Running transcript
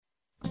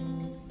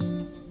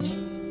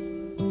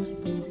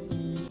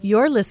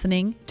You're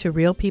listening to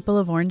Real People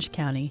of Orange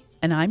County,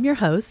 and I'm your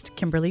host,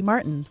 Kimberly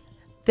Martin.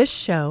 This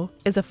show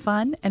is a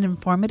fun and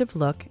informative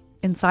look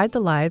inside the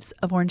lives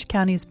of Orange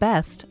County's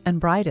best and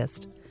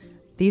brightest.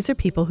 These are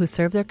people who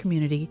serve their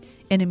community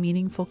in a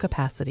meaningful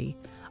capacity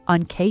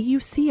on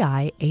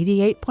KUCI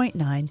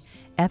 88.9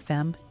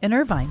 FM in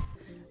Irvine.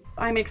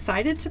 I'm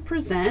excited to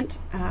present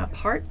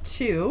part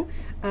 2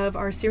 of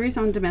our series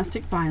on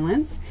domestic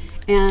violence,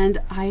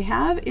 and I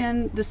have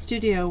in the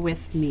studio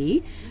with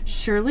me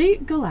Shirley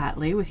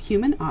Gellatly with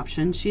Human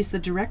Option. She's the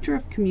Director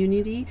of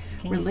Community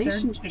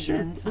Relations.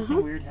 Again,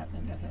 something weird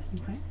happened.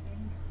 Okay.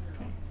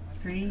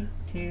 3,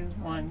 2,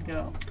 1,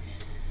 go.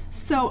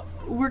 So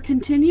we're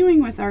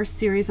continuing with our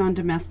series on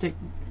domestic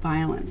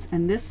violence,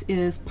 and this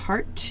is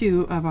part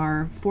 2 of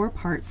our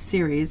 4-part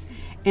series,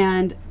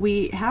 and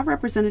we have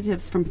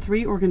representatives from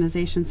 3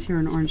 organizations here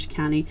in Orange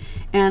County,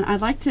 and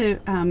I'd like to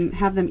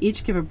have them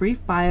each give a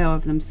brief bio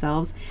of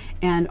themselves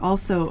and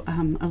also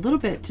a little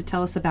bit to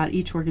tell us about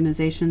each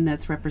organization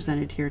that's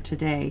represented here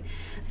today.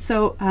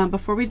 So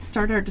before we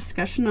start our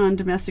discussion on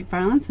domestic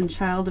violence and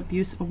Child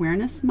Abuse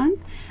Awareness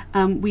Month,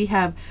 we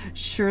have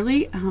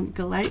Shirley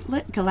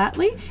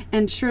Gellatly,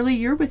 and Shirley,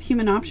 you're with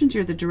Human Options.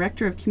 You're the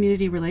Director of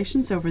Community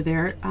Relations over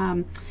there.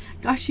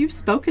 Gosh, you've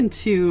spoken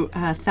to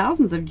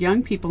thousands of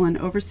young people and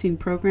overseen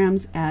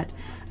programs at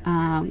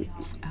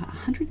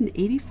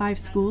 185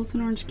 schools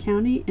in Orange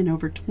County in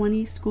over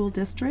 20 school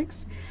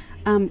districts.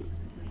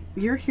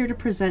 You're here to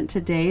present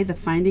today the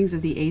findings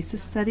of the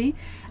ACEs study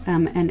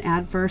and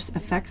adverse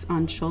effects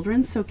on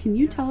children. So can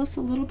you tell us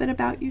a little bit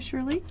about you,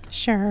 Shirley?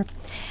 Sure.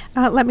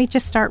 Let me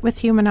just start with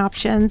Human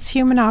Options.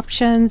 Human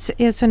Options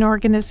is an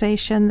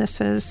organization.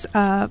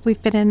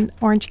 We've been in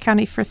Orange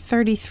County for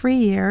 33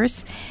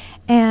 years,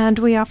 and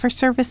we offer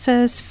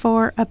services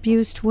for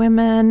abused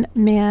women,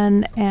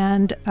 men,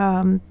 and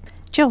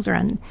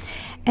children.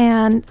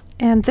 And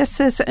this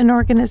is an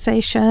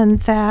organization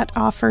that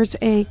offers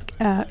a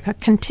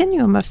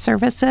continuum of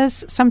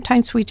services.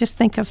 Sometimes we just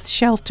think of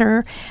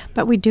shelter,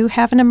 but we do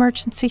have an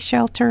emergency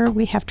shelter.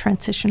 We have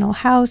transitional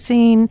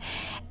housing,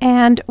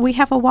 and we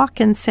have a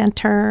walk-in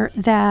center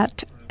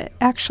that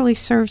actually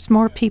serves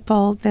more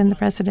people than the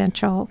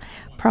residential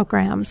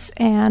programs.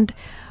 And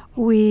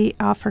we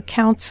offer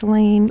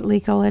counseling,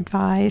 legal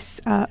advice,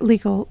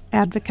 legal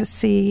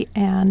advocacy,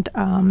 and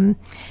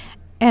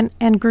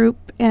group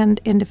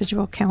and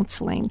individual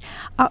counseling.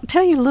 I'll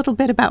tell you a little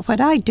bit about what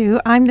I do.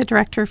 I'm the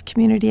Director of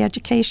Community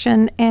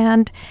Education,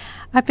 and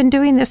I've been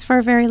doing this for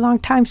a very long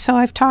time, so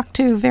I've talked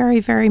to very,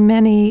 very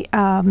many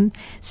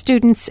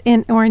students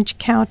in Orange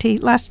County.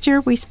 Last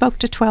year, we spoke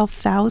to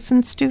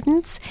 12,000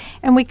 students,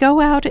 and we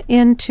go out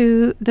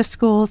into the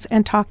schools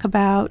and talk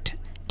about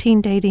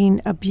teen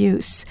dating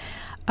abuse.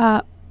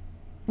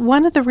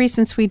 One of the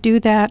reasons we do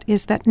that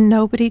is that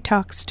nobody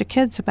talks to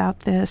kids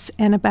about this,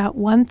 and about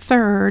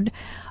 1/3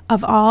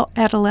 of all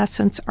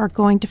adolescents are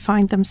going to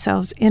find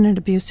themselves in an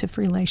abusive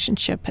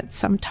relationship at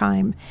some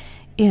time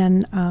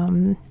in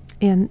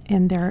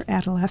their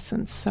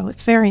adolescence. So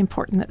it's very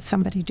important that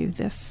somebody do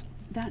this.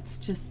 That's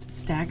just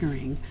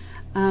staggering.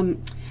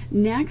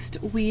 Next,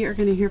 we are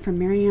going to hear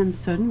from Ann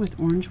Soden with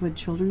Orangewood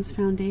Children's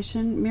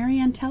Foundation.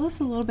 Ann, tell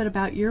us a little bit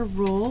about your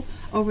role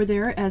over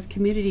there as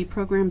Community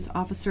Programs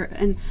Officer,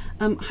 and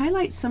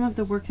highlight some of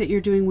the work that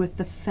you're doing with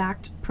the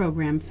FACT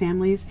program,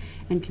 Families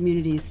and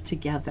Communities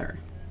Together.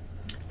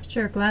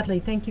 Sure, gladly.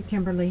 Thank you,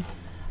 Kimberly.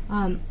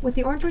 With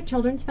the Orangewood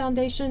Children's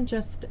Foundation,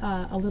 just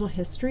a little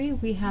history.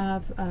 We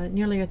have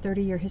nearly a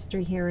 30-year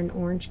history here in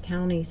Orange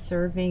County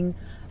serving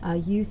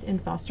youth in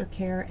foster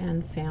care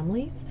and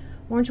families.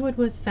 Orangewood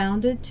was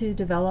founded to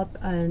develop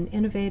an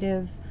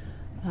innovative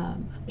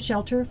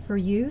shelter for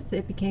youth.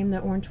 It became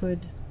the Orangewood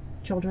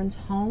Children's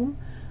Home.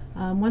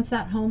 Once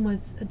that home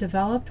was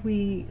developed,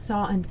 we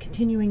saw a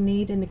continuing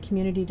need in the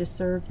community to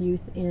serve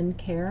youth in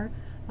care,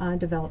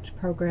 developed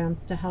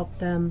programs to help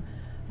them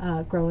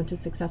grow into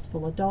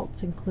successful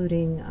adults,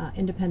 including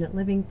independent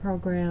living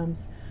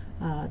programs,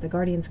 the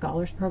Guardian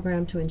Scholars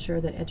Program to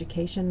ensure that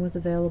education was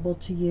available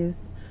to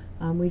youth.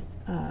 We've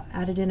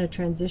added in a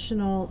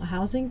transitional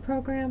housing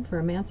program for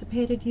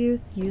emancipated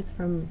youth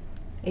from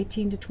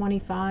 18 to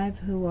 25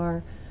 who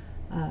are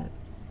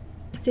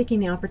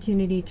seeking the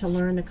opportunity to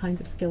learn the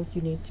kinds of skills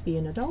you need to be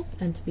an adult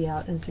and to be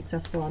out and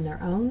successful on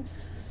their own.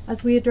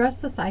 As we address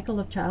the cycle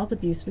of child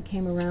abuse, we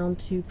came around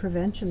to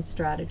prevention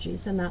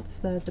strategies, and that's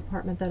the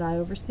department that I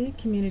oversee,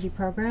 Community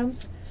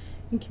Programs.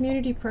 In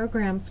Community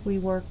Programs, we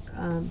work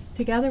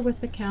together with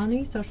the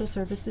County Social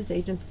Services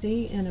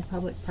Agency in a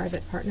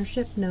public-private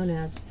partnership known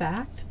as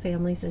FACT,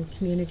 Families and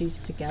Communities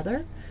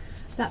Together.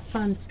 That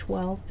funds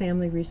 12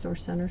 family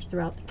resource centers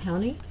throughout the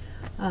county.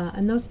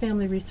 And those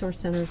family resource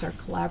centers are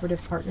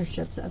collaborative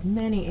partnerships of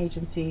many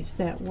agencies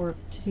that work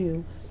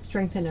to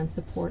strengthen and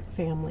support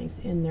families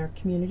in their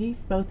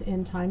communities, both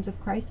in times of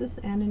crisis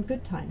and in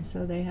good times.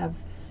 So they have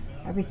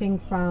everything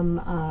from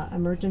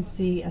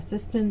emergency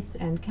assistance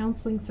and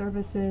counseling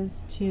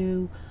services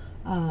to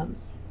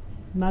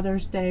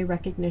Mother's Day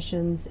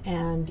recognitions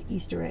and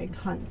Easter egg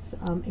hunts.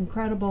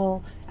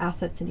 Incredible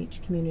assets in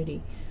each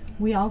community.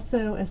 We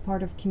also, as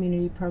part of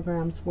community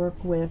programs,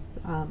 work with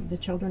the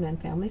Children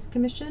and Families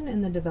Commission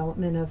in the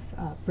development of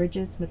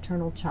Bridges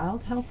Maternal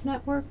Child Health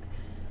Network.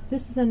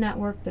 This is a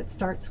network that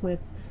starts with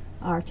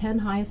our 10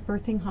 highest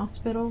birthing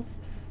hospitals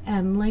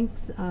and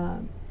links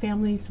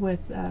families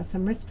with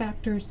some risk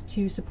factors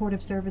to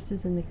supportive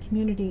services in the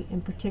community,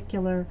 in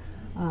particular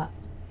a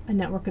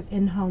network of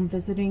in-home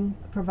visiting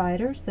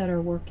providers that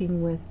are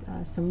working with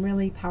some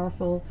really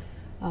powerful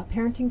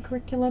parenting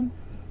curriculum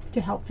to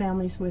help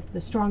families with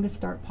the strongest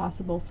start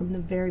possible from the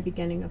very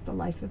beginning of the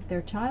life of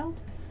their child.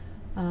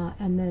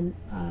 And then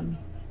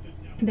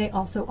they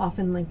also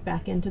often link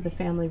back into the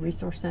family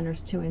resource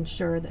centers to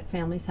ensure that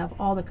families have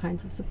all the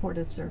kinds of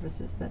supportive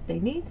services that they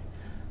need.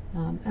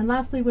 And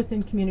lastly,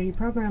 within community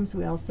programs,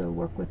 we also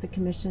work with the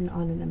Commission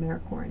on an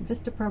AmeriCorps and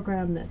Vista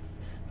program that's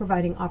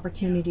providing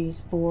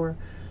opportunities for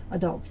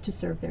adults to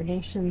serve their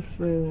nation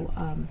through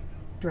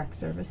direct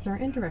service or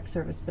indirect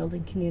service,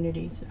 building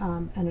communities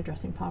and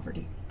addressing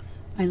poverty.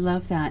 I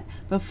love that.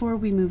 Before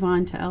we move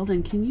on to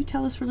Eldon, can you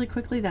tell us really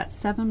quickly that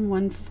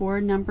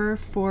 714 number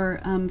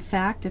for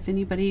FACT, if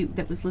anybody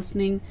that was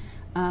listening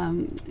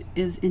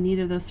is in need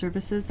of those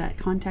services, that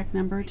contact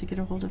number to get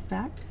a hold of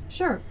FACT?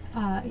 Sure.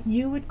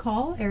 You would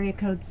call area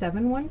code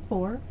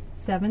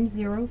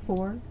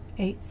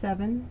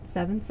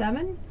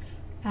 714-704-8777,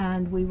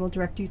 and we will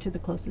direct you to the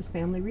closest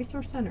family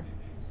resource center.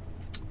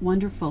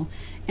 Wonderful.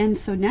 And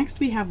so next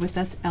we have with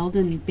us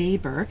Eldon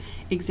Baber,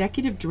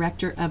 Executive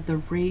Director of the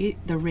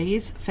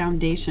RAISE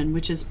Foundation,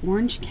 which is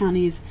Orange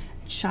County's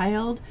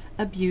Child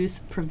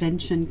Abuse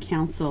Prevention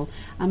Council.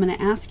 I'm going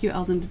to ask you,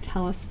 Eldon, to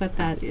tell us what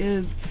that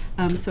is,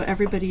 so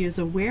everybody is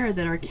aware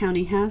that our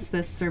county has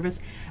this service,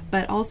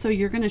 but also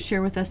you're going to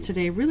share with us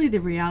today really the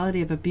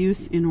reality of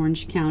abuse in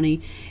Orange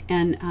County,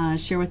 and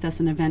share with us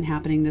an event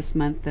happening this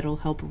month that will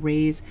help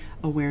raise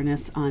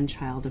awareness on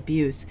child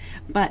abuse.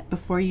 But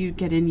before you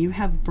get in, you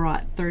have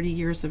brought 30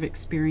 years of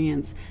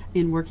experience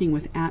in working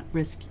with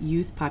at-risk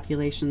youth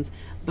populations,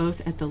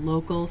 both at the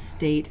local,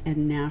 state,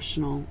 and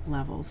national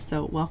levels.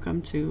 So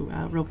welcome to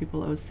Real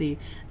People OC.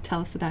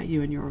 Tell us about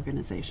you and your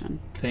organization.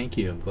 Thank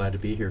you. I'm glad to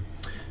be here.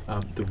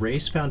 The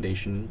RAISE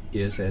Foundation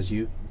is, as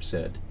you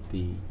said,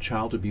 the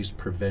Child Abuse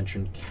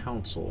Prevention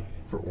Council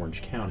for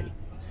Orange County.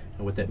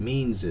 And what that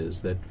means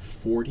is that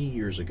 40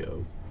 years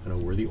ago, I know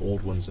we're the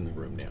old ones in the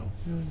room now.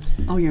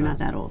 Oh, you're not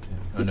that old.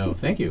 Oh, no,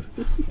 thank you.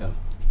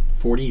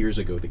 40 years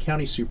ago, the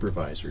county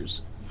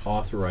supervisors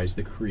authorized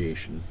the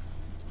creation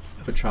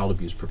of a Child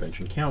Abuse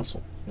Prevention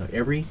Council. Now,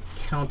 every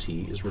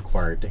county is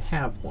required to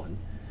have one,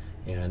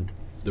 and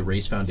the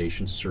RAISE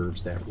Foundation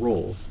serves that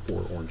role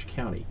for Orange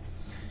County.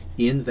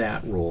 In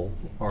that role,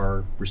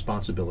 our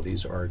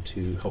responsibilities are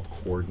to help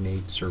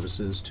coordinate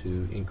services,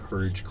 to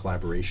encourage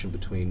collaboration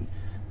between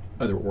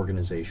other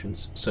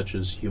organizations, such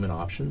as Human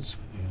Options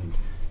and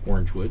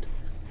Orangewood.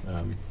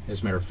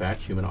 As a matter of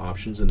fact, Human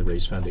Options and the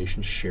RAISE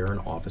Foundation share an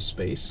office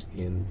space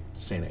in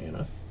Santa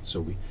Ana,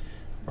 so we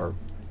are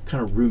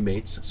kind of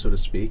roommates, so to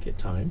speak, at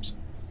times.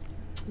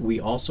 We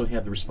also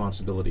have the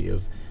responsibility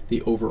of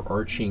the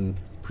overarching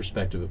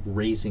perspective of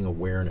raising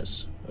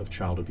awareness of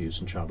child abuse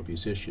and child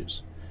abuse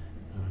issues.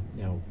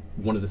 Now,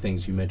 one of the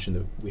things you mentioned,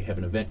 that we have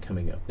an event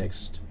coming up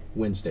next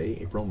Wednesday,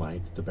 April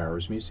 9th, at the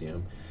Bowers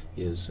Museum,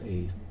 is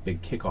a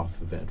big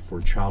kickoff event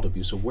for Child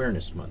Abuse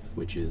Awareness Month,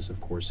 which is,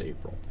 of course,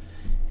 April.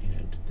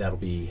 And that'll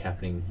be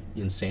happening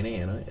in Santa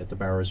Ana at the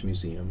Bowers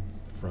Museum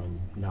from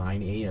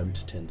 9 a.m.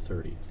 to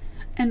 10:30.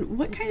 And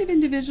what kind of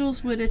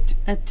individuals would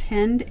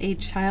attend a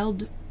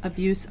child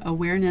abuse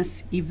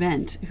awareness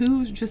event?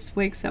 Who just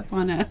wakes up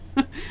on a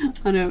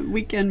on a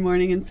weekend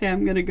morning and say,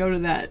 I'm going to go to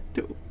that?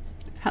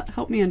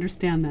 Help me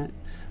understand that.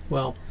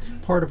 Well,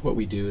 part of what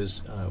we do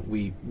is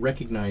we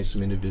recognize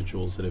some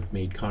individuals that have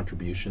made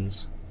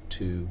contributions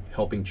to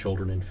helping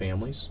children and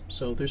families.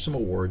 So there's some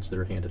awards that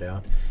are handed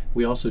out.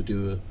 We also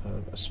do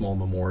a small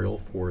memorial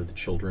for the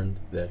children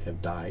that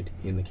have died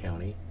in the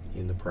county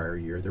in the prior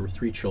year. There were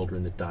 3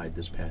 children that died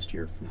this past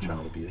year from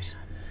child abuse.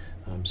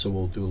 So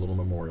we'll do a little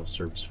memorial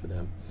service for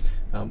them.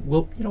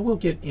 We'll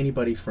get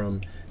anybody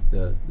from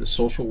the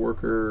social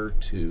worker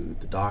to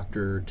the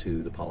doctor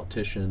to the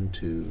politician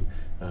to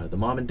the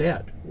mom and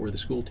dad or the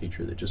school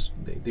teacher that just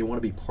they want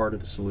to be part of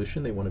the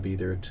solution. They want to be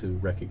there to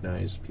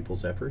recognize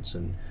people's efforts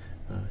and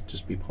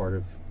just be part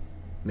of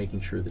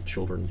making sure that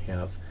children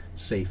have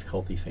safe,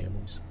 healthy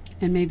families.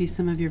 And maybe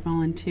some of your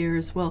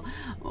volunteers. Well,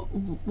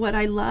 what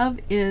I love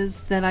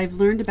is that I've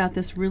learned about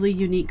this really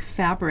unique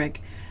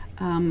fabric.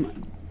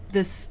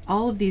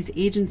 All of these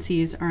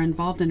agencies are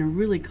involved in a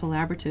really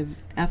collaborative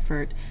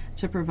effort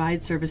to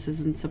provide services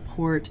and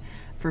support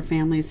for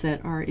families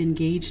that are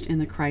engaged in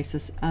the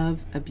crisis of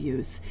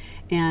abuse.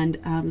 And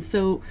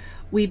so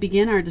we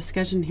begin our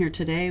discussion here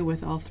today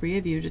with all 3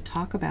 of you to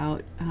talk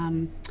about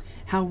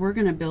how we're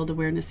going to build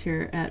awareness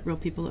here at Real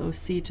People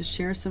OC to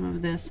share some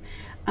of this.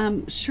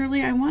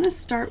 Shirley, I want to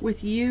start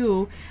with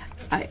you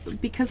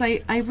because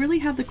I really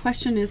have the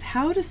question is,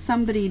 how does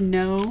somebody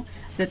know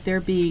that they're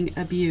being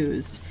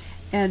abused?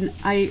 And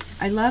I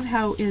love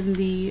how in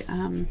the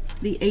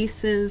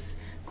ACEs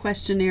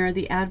questionnaire,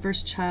 the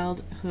Adverse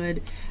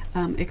Childhood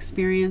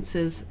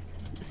Experiences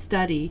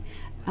Study,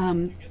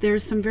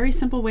 there's some very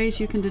simple ways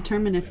you can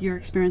determine if you're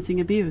experiencing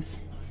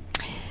abuse.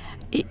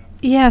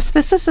 Yes,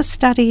 this is a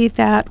study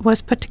that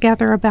was put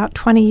together about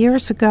 20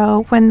 years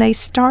ago when they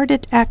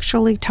started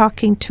actually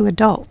talking to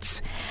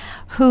adults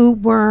who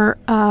were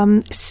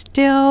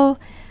still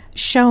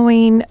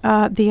showing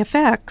the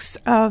effects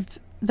of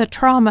the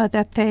trauma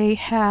that they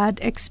had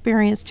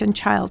experienced in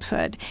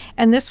childhood.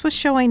 And this was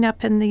showing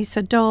up in these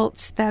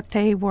adults that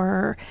they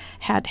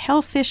had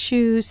health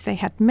issues, they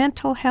had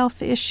mental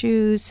health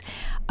issues,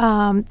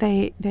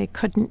 they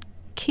couldn't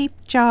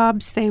keep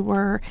jobs, they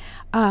were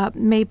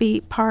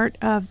maybe part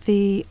of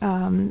the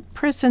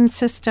prison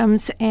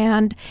systems,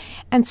 and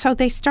so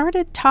they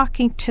started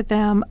talking to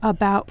them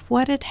about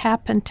what had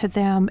happened to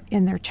them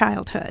in their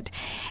childhood.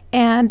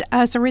 And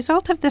as a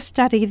result of this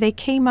study, they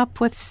came up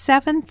with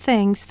 7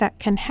 things that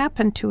can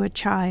happen to a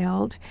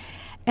child.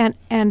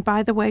 And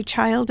by the way,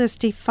 child is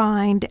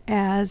defined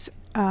as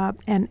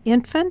an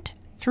infant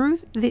through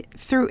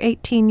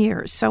 18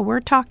 years. So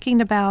we're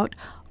talking about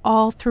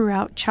all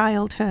throughout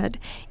childhood.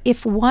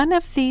 If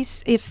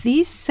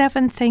these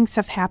 7 things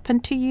have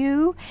happened to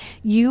you,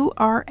 you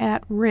are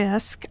at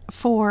risk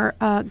for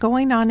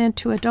going on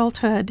into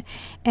adulthood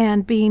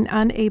and being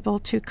unable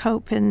to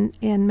cope in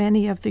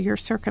many of your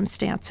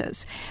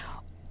circumstances.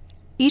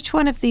 Each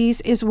one of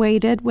these is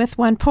weighted with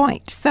 1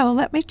 point. So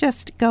let me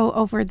just go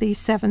over these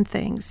 7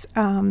 things.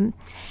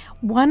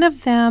 One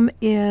of them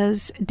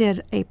is,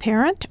 did a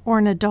parent or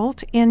an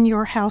adult in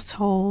your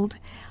household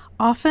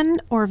often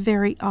or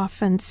very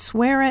often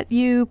swear at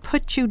you,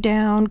 put you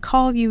down,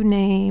 call you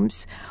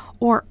names,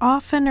 or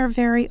often or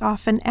very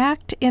often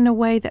act in a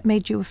way that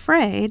made you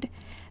afraid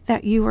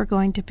that you were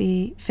going to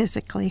be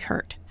physically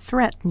hurt,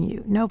 threaten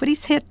you?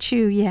 Nobody's hit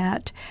you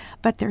yet,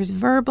 but there's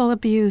verbal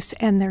abuse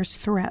and there's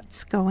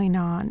threats going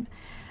on.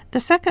 The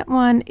second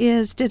one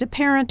is, did a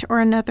parent or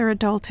another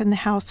adult in the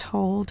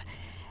household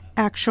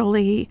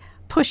actually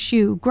push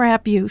you,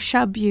 grab you,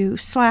 shove you,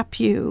 slap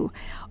you,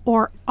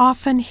 or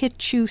often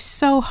hit you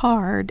so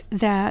hard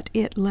that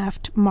it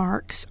left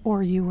marks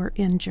or you were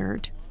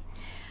injured?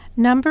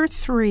 Number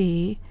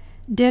 3,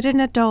 did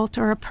an adult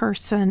or a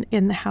person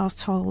in the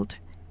household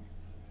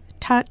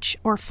touch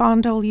or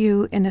fondle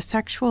you in a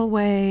sexual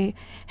way,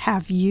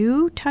 have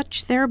you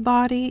touch their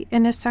body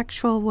in a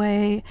sexual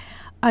way,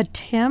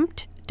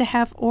 attempt to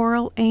have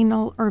oral,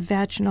 anal, or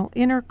vaginal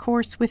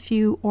intercourse with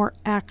you, or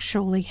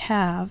actually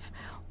have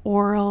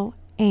oral,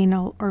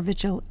 anal, or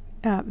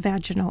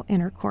vaginal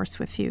intercourse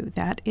with you?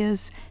 That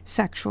is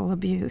sexual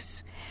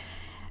abuse.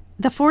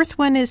 The fourth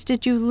one is,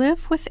 did you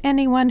live with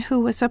anyone who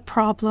was a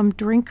problem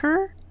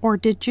drinker, or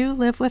did you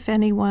live with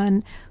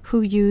anyone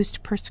who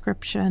used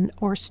prescription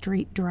or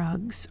street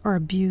drugs, or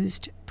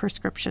abused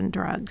prescription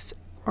drugs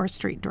or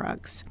street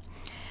drugs?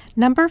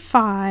 Number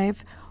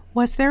 5,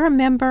 was there a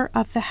member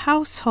of the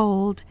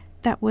household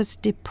that was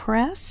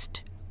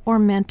depressed or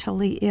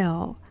mentally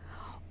ill?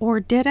 Or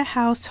did a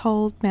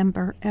household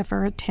member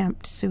ever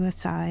attempt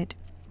suicide?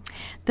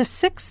 The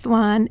 6th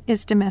one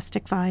is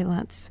domestic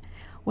violence.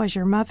 Was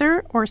your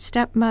mother or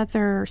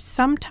stepmother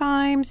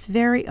sometimes,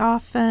 very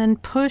often,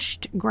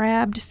 pushed,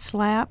 grabbed,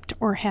 slapped,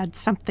 or had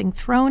something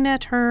thrown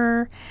at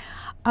her?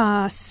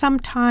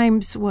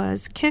 Sometimes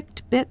was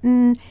kicked,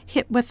 bitten,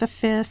 hit with a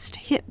fist,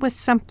 hit with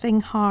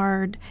something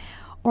hard,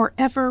 or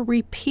ever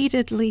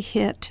repeatedly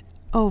hit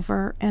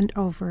over and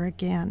over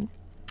again?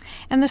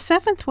 And the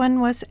 7th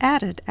one was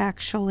added,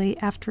 actually,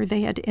 after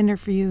they had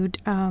interviewed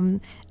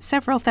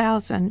several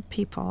thousand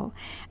people.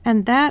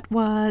 And that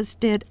was,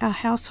 did a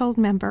household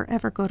member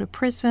ever go to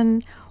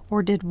prison,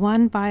 or did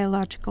one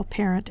biological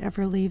parent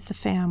ever leave the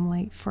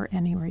family for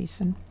any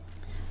reason?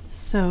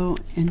 So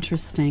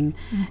interesting.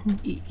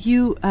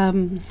 You,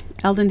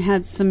 Eldon,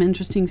 had some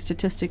interesting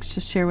statistics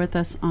to share with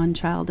us on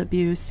child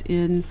abuse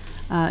in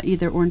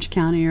either Orange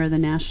County or the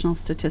national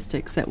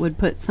statistics that would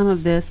put some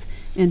of this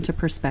into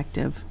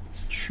perspective.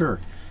 Sure.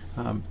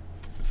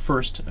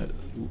 First,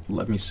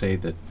 let me say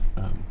that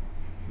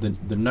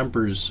the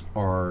numbers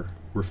are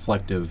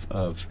reflective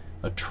of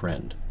a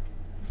trend,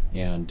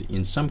 and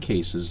in some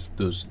cases,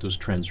 those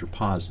trends are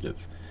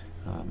positive.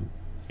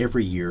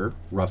 Every year,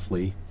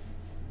 roughly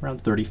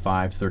around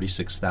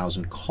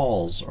 36,000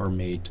 calls are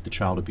made to the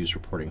Child Abuse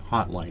Reporting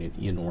Hotline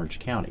in Orange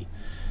County.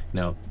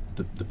 Now,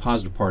 the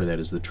positive part of that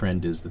is the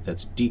trend is that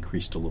that's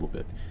decreased a little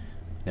bit.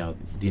 Now,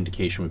 the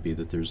indication would be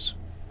that there's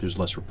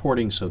less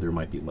reporting, so there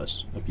might be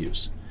less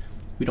abuse.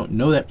 We don't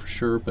know that for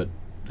sure, but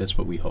that's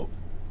what we hope.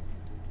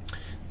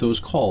 Those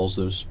calls,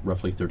 those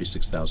roughly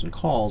 36,000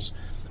 calls,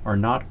 are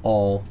not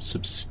all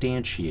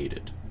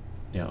substantiated.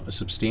 Now, a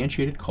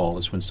substantiated call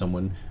is when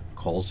someone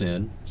calls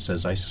in,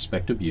 says, I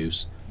suspect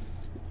abuse,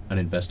 an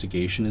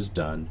investigation is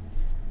done,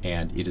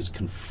 and it is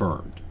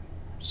confirmed.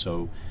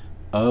 So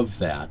of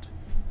that,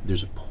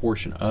 there's a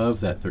portion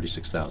of that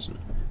 36,000,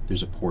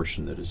 there's a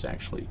portion that is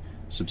actually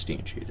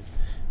substantiated.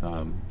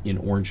 In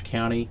Orange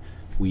County,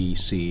 we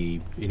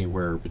see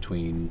anywhere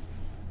between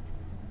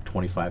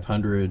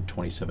 2,500,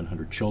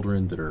 2,700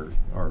 children that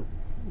are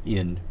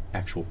in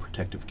actual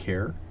protective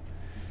care.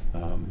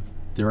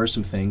 There are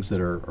some things that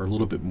are a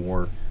little bit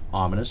more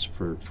ominous.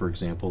 For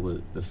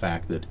example, the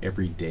fact that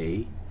every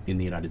day in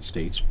the United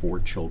States 4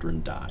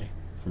 children die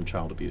from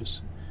child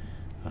abuse.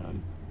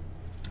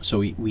 So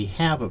we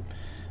have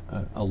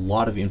a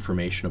lot of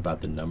information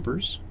about the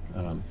numbers.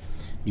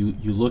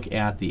 You look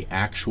at the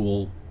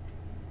actual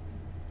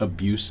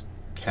abuse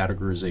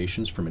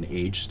categorizations from an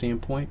age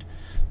standpoint.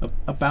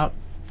 About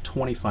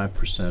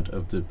 25%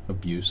 of the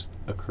abuse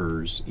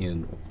occurs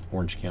in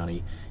Orange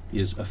County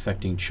is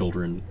affecting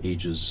children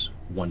ages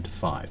 1 to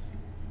 5.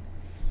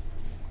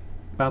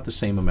 About the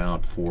same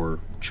amount for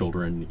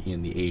children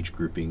in the age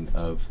grouping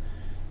of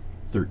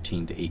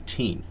 13 to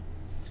 18.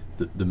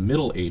 The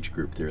middle age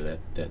group there,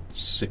 that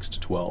 6 to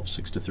 12,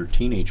 6 to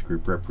 13 age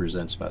group,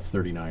 represents about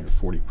 39 or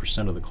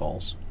 40% of the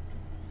calls.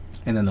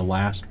 And then the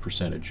last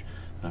percentage,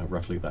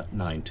 roughly about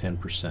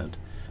 9-10%,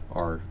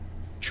 are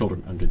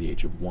children under the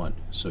age of 1.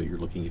 So you're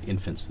looking at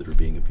infants that are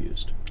being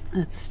abused.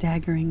 That's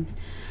staggering.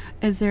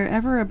 Is there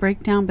ever a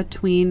breakdown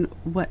between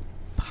what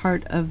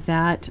part of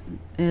that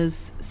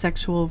is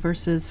sexual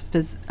versus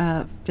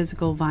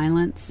physical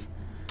violence?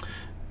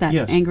 That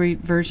Yes. angry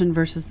version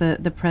versus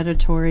the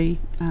predatory,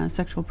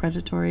 sexual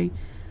predatory?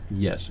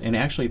 Yes, and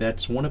actually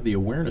that's one of the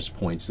awareness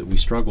points that we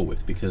struggle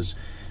with, because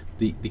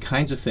the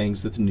kinds of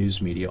things that the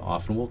news media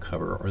often will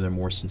cover are the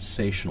more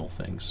sensational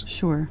things.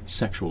 Sure.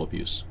 Sexual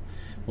abuse.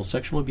 Well,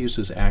 sexual abuse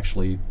is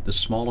actually the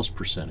smallest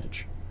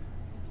percentage.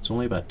 It's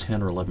only about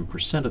 10 or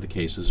 11% of the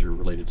cases are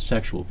related to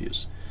sexual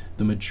abuse.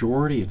 The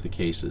majority of the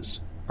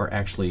cases are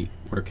actually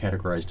what are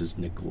categorized as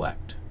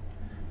neglect.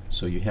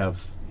 So you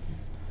have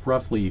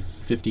roughly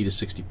 50 to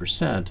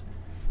 60%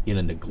 in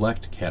a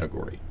neglect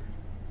category.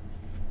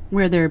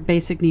 Where their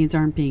basic needs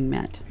aren't being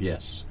met.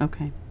 Yes,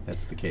 Okay.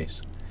 that's the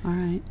case. All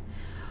right.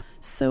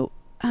 So,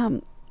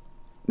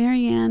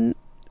 Mary Ann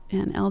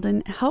and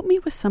Eldon, help me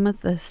with some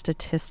of the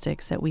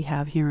statistics that we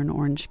have here in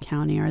Orange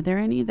County. Are there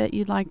any that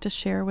you'd like to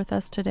share with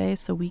us today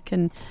so we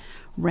can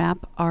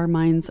wrap our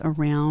minds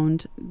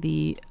around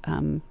the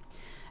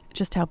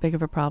just how big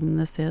of a problem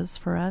this is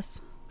for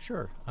us?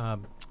 Sure.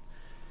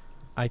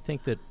 I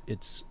think that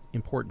it's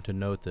important to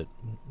note that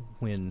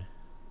when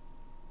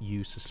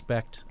you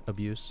suspect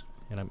abuse,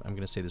 and I'm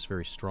going to say this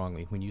very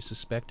strongly, when you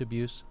suspect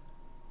abuse,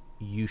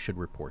 you should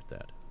report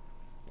that.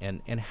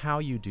 And how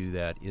you do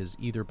that is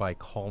either by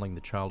calling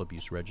the Child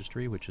Abuse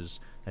Registry, which is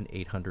an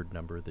 800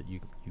 number that you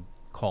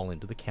call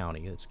into the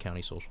county. It's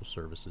County Social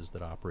Services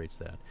that operates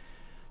that.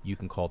 You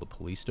can call the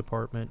police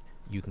department.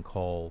 You can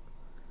call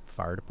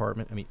fire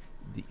department. I mean,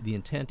 the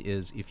intent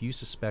is if you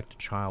suspect a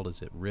child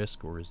is at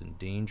risk or is in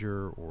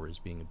danger or is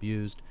being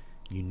abused,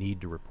 you need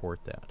to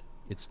report that.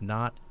 It's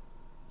not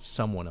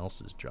someone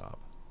else's job.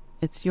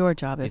 It's your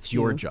job if It's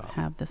your you job.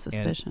 have the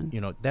suspicion.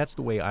 And, that's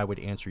the way I would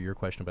answer your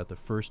question about the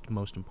first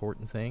most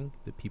important thing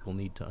that people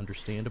need to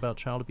understand about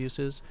child abuse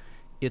is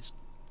it's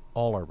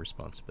all our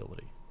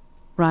responsibility.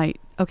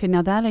 Right. Okay,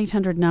 now that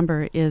 800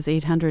 number is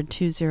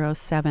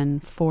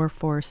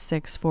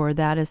 800-207-4464.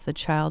 That is the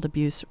Child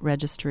Abuse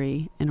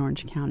Registry in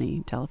Orange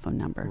County telephone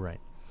number. Right.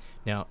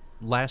 Now,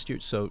 last year,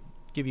 so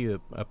give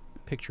you a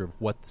picture of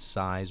what the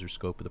size or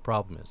scope of the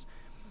problem is.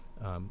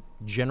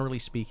 Generally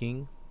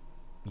speaking,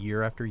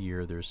 year after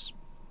year, there's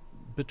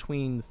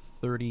between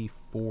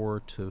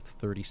 34 to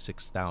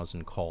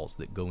 36,000 calls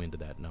that go into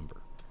that number.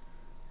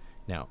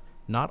 Now,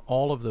 not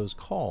all of those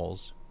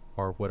calls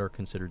are what are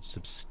considered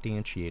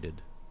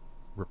substantiated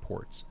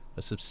reports.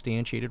 A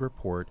substantiated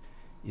report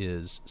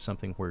is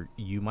something where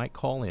you might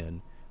call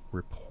in,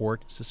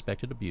 report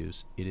suspected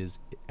abuse, it is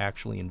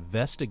actually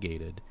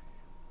investigated,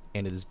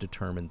 and it is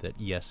determined that,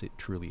 yes, it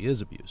truly is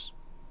abuse.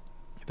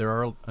 There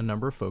are a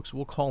number of folks who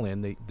will call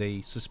in.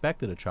 They suspect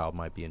that a child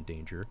might be in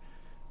danger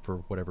for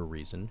whatever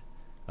reason.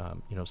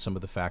 Some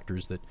of the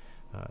factors that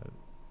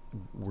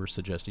were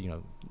suggested,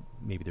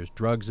 maybe there's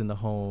drugs in the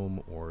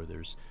home or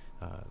there's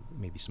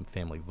maybe some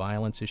family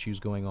violence issues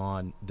going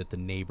on that the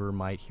neighbor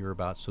might hear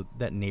about. So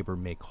that neighbor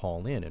may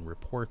call in and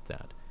report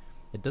that.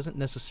 It doesn't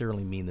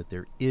necessarily mean that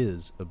there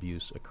is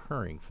abuse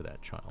occurring for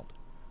that child.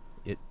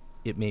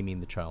 It may mean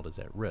the child is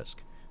at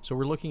risk. So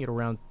we're looking at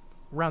around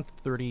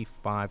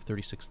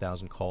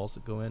 36,000 calls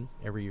that go in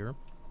every year.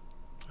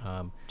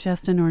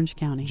 Just in Orange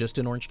County. Just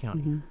in Orange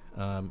County.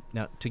 Mm-hmm.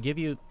 Now, to give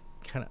you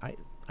kind of,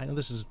 I know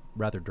this is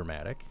rather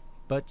dramatic,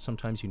 but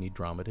sometimes you need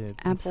drama to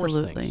enforce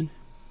things. Absolutely.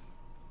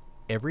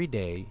 Every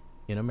day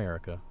in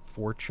America,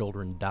 4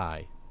 children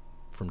die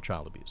from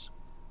child abuse.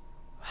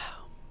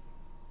 Wow.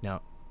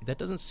 Now, that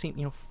doesn't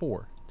seem,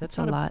 4. That's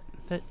not a lot.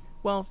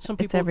 Well, some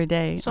people. It's every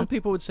day. Some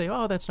people would say,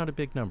 "Oh, that's not a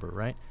big number,"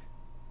 right?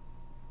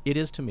 It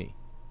is to me.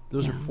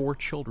 Those are Yeah. 4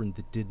 children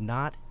that did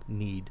not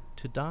need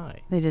to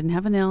die. They didn't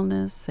have an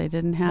illness. They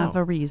didn't have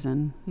No. a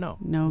reason. No.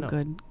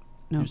 Good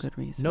There's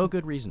reason. No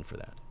good reason for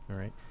that. All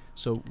right.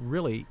 So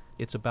really,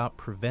 it's about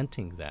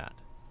preventing that.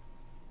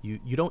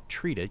 You don't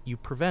treat it, you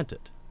prevent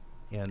it,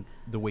 and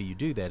the way you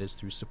do that is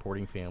through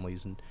supporting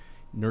families and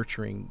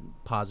nurturing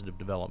positive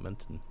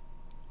development and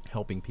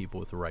helping people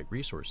with the right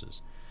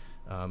resources.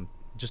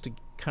 Just to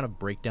kind of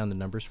break down the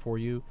numbers for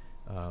you,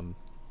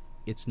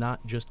 it's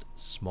not just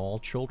small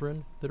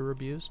children that are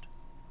abused.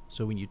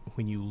 So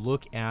when you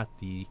look at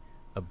the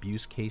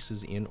abuse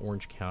cases in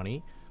Orange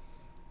County,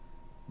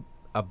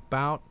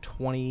 about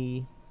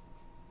 28%,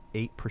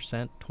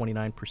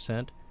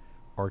 29%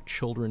 are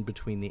children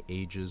between the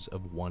ages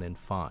of 1 and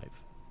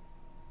 5.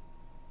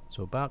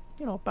 So about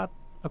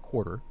a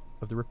quarter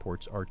of the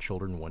reports are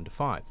children 1 to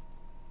 5.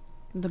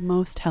 The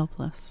most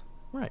helpless.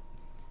 Right.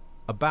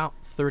 About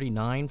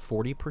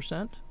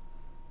 39-40%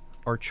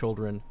 are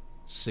children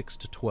 6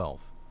 to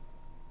 12.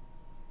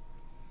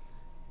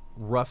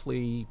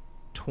 Roughly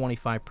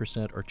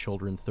 25% are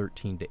children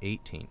 13 to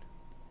 18.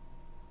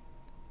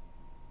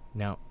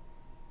 Now,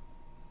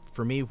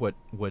 for me, what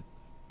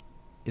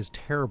is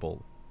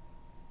terrible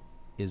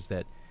is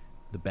that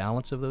the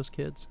balance of those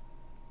kids,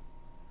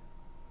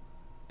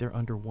 they're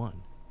under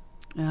 1.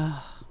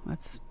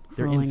 That's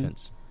They're grueling.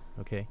 infants,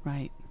 okay?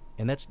 Right.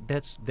 And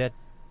that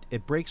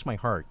it breaks my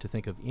heart to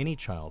think of any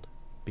child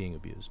being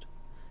abused.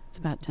 It's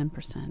about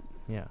 10%.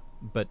 Yeah,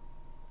 but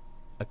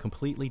a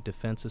completely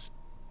defenseless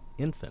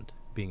infant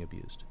being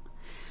abused.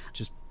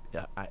 Just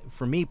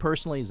for me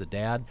personally, as a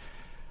dad,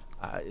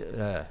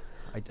 I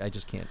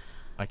just can't.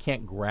 I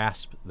can't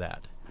grasp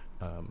that.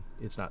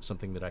 It's not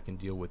something that I can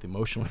deal with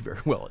emotionally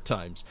very well at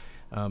times.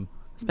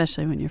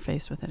 Especially when you're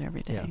faced with it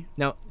every day. Yeah.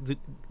 Now,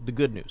 the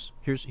good news.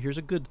 Here's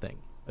a good thing.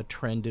 A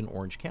trend in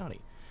Orange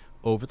County.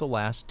 Over the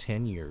last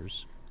 10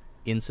 years,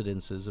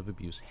 incidences of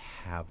abuse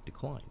have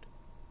declined.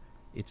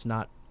 It's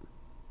not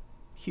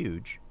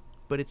huge,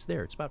 but it's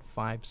there. It's about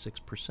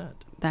 5-6%.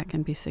 That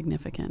can be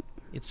significant.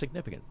 It's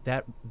significant.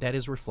 That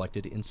is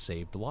reflected in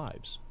saved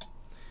lives.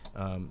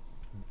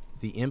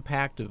 The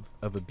impact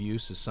of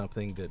abuse is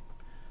something that,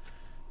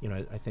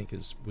 I think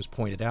was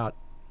pointed out.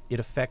 It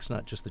affects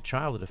not just the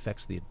child, it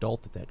affects the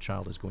adult that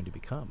child is going to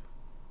become.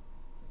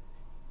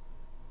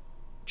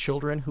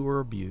 Children who are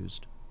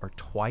abused are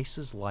twice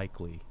as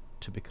likely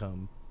to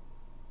become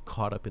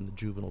caught up in the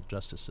juvenile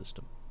justice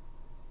system.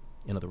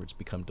 In other words,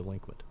 become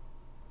delinquent.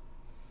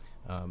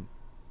 A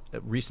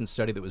recent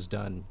study that was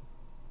done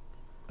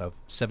of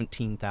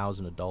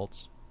 17,000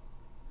 adults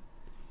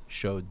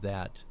showed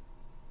that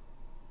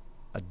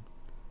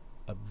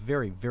a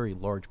very, very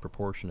large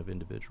proportion of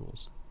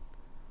individuals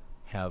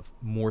have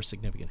more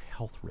significant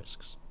health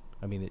risks.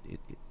 I mean, it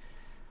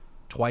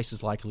twice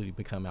as likely to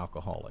become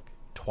alcoholic,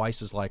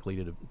 twice as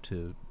likely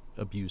to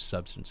abuse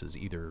substances,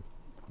 either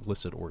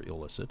licit or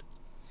illicit,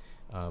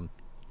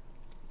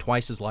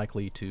 twice as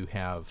likely to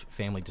have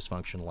family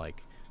dysfunction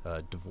like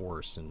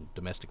divorce and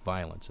domestic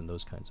violence and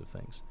those kinds of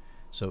things.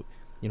 So,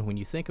 when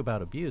you think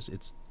about abuse,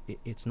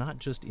 it's not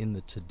just in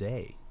the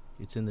today,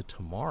 it's in the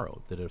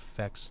tomorrow that it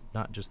affects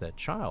not just that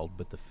child,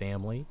 but the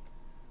family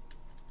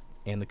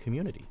and the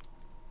community.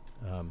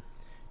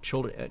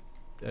 Children,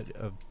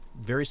 a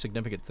very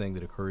significant thing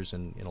that occurs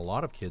in a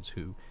lot of kids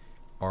who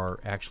are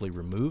actually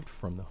removed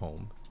from the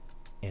home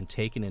and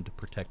taken into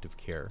protective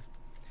care.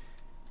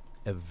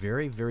 A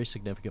very, very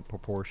significant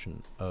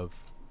proportion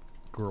of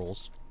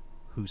girls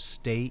who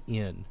stay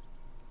in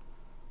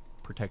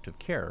protective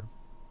care,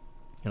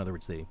 in other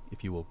words, they,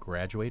 if you will,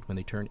 graduate when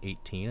they turn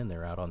 18 and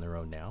they're out on their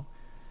own now,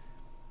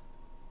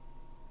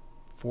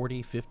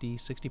 40, 50,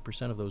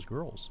 60% of those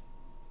girls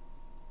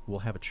will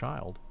have a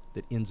child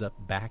that ends up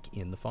back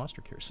in the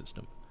foster care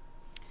system.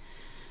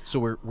 So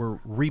we're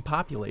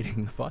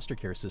repopulating the foster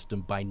care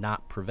system by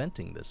not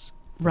preventing this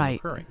from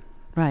occurring.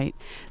 Right.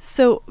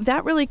 So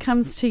that really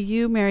comes to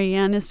you, Mary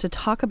Ann, is to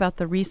talk about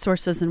the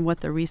resources and what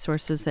the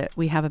resources that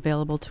we have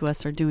available to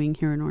us are doing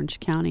here in Orange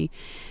County.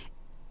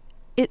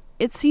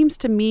 It seems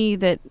to me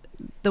that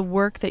the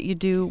work that you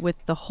do with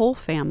the whole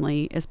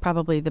family is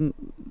probably the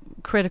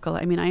critical.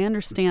 I mean, I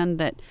understand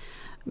that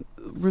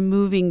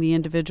removing the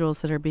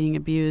individuals that are being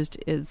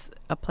abused is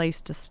a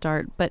place to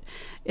start, but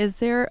is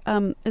there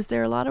a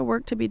lot of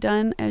work to be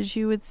done, as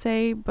you would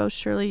say, both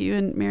Shirley, you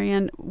and Mary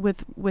Ann,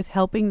 with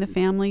helping the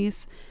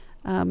families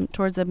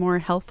towards a more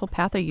healthful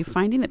path? Are you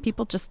finding that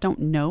people just don't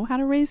know how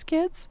to raise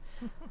kids?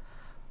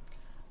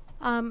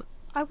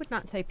 I would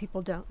not say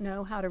people don't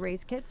know how to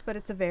raise kids, but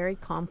it's a very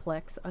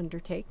complex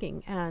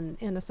undertaking, and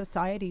in a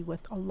society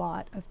with a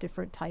lot of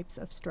different types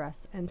of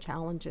stress and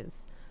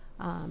challenges.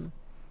 I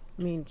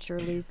mean,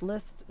 Shirley's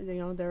list,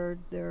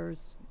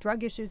 there's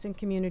drug issues in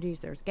communities,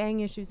 there's gang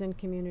issues in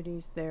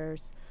communities,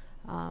 there's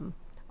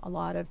a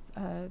lot of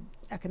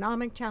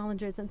economic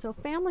challenges, and so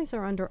families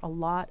are under a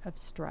lot of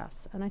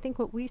stress. And I think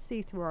what we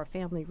see through our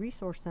family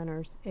resource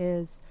centers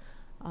is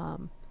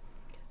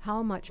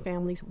how much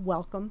families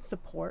welcome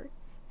support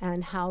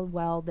and how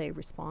well they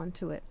respond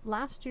to it.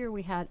 Last year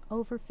we had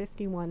over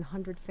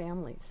 5,100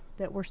 families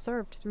that were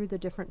served through the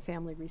different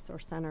family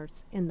resource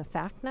centers in the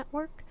FACT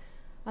network,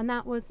 and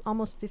that was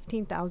almost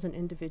 15,000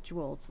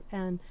 individuals.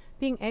 And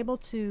being able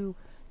to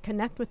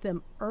connect with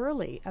them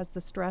early as the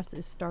stress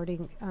is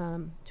starting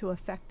to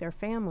affect their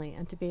family,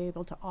 and to be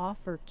able to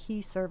offer key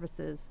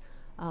services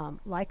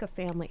like a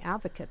family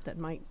advocate that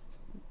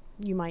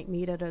you might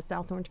meet at a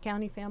South Orange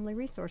County Family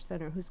Resource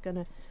Center, who's going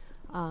to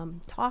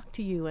talk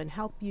to you and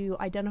help you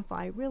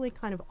identify really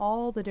kind of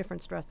all the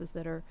different stresses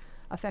that are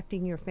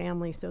affecting your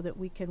family so that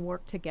we can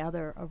work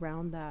together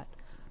around that.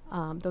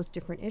 Those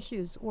different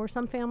issues. Or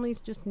some families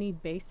just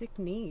need basic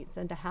needs,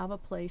 and to have a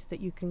place that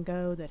you can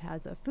go that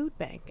has a food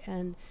bank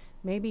and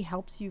maybe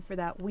helps you for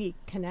that week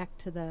connect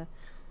to the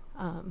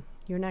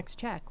your next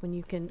check when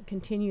you can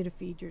continue to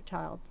feed your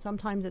child.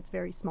 Sometimes it's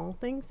very small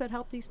things that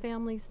help these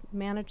families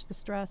manage the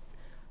stress.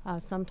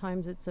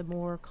 Sometimes it's a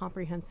more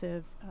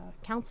comprehensive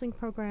counseling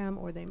program,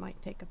 or they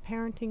might take a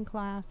parenting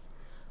class.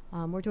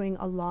 We're doing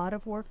a lot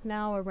of work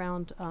now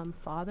around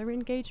father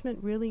engagement,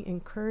 really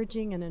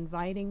encouraging and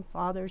inviting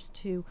fathers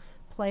to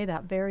play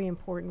that very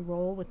important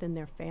role within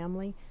their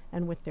family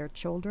and with their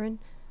children.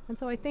 And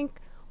so I think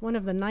one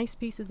of the nice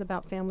pieces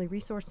about family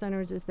resource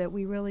centers is that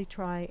we really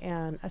try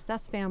and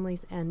assess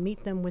families and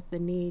meet them with the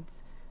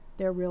needs,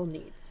 their real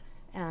needs,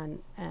 and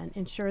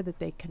ensure that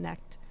they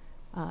connect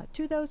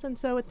to those. And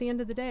so at the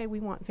end of the day, we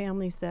want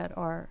families that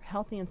are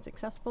healthy and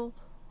successful.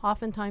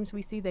 Oftentimes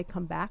we see they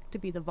come back to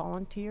be the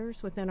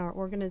volunteers within our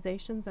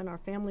organizations and our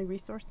family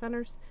resource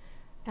centers.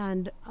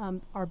 And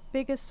our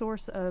biggest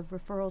source of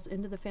referrals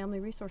into the family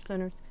resource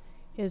centers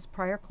is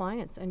prior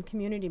clients and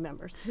community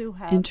members who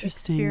have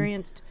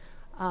experienced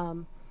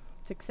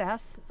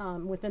success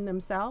within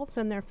themselves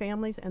and their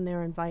families, and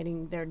they're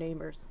inviting their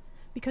neighbors.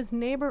 Because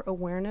neighbor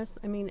awareness,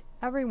 I mean,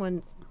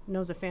 everyone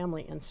knows a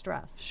family in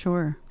stress.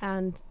 Sure.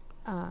 And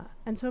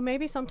so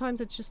maybe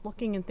sometimes it's just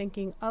looking and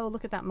thinking, oh,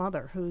 look at that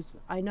mother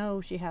I know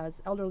she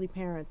has elderly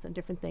parents and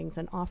different things,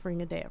 and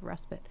offering a day of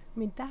respite. I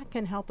mean, that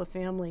can help a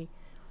family,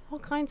 all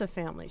kinds of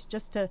families,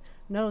 just to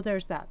know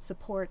there's that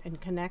support and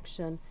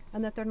connection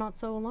and that they're not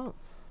so alone.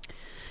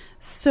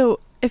 So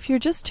if you're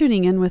just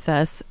tuning in with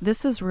us,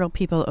 this is Real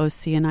People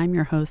OC, and I'm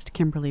your host,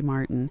 Kimberly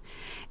Martin.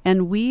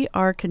 And we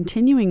are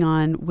continuing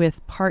on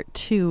with part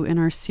 2 in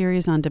our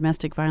series on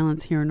domestic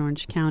violence here in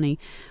Orange County.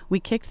 We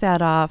kicked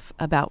that off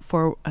about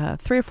 3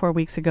 or 4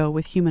 weeks ago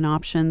with Human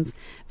Options,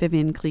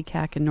 Vivian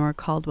Klekak and Nora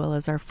Caldwell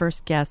as our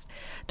first guest,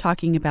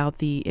 talking about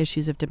the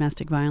issues of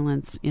domestic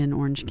violence in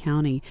Orange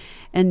County.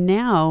 And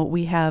now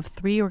we have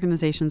 3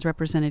 organizations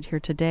represented here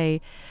today.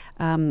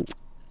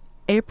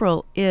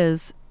 April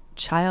is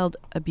Child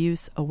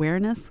Abuse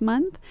Awareness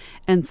Month,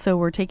 and so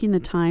we're taking the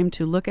time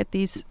to look at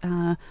these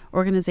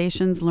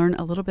organizations, learn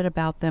a little bit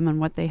about them and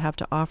what they have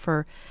to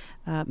offer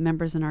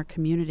members in our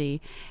community,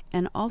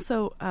 and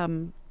also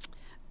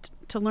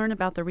to learn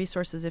about the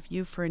resources if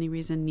you, for any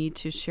reason, need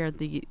to share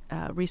the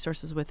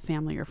resources with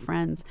family or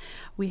friends.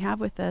 We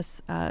have with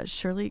us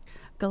Shirley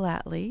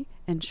Gellatly,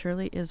 and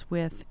Shirley is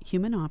with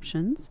Human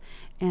Options,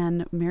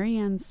 and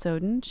Ann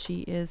Soden.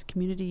 She is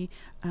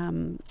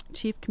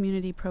Chief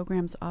Community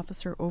Programs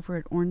Officer over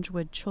at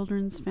Orangewood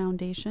Children's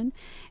Foundation,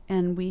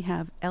 and we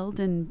have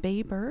Eldon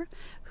Baber,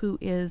 who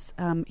is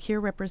here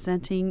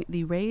representing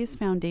the Raise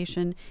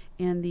Foundation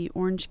and the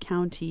Orange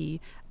County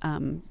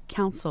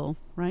Council,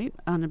 right,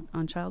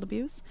 on child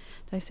abuse.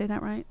 Did I say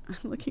that right?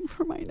 I'm looking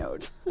for my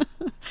notes.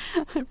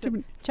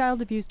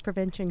 Child Abuse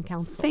Prevention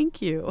Council.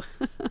 Thank you.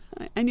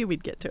 I knew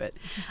we'd get to it.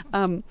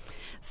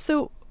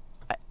 So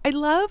I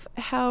love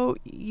how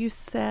you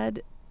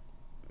said,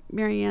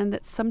 Marianne,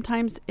 that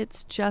sometimes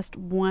it's just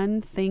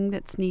one thing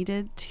that's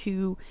needed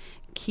to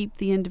keep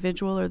the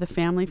individual or the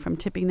family from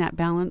tipping that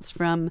balance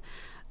from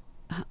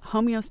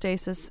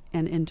homeostasis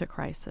and into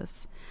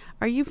crisis.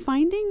 Are you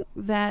finding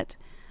that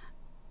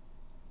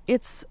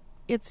it's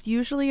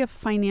usually a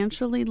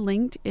financially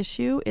linked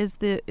issue? Is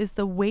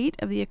the weight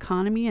of the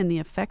economy and the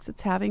effects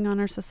it's having on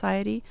our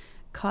society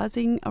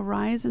causing a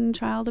rise in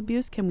child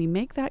abuse? Can we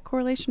make that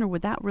correlation, or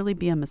would that really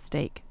be a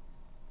mistake?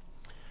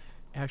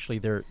 Actually,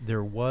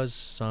 there was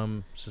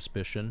some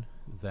suspicion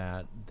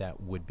that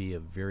would be a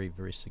very,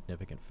 very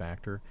significant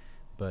factor,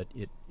 but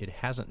it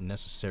hasn't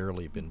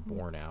necessarily been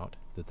borne out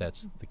that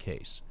that's the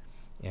case.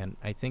 And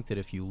I think that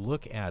if you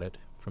look at it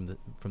from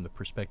the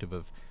perspective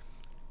of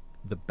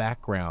the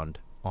background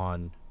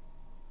on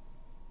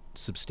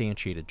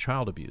substantiated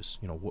child abuse,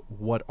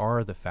 what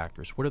are the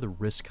factors? What are the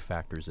risk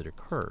factors that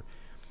occur?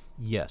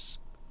 Yes,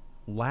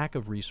 lack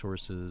of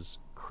resources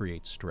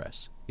creates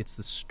stress. It's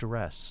the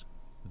stress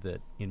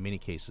that in many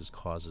cases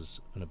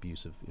causes an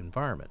abusive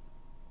environment.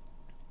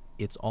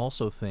 It's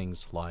also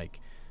things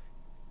like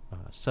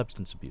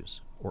substance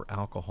abuse or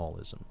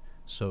alcoholism.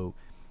 So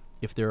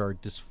if there are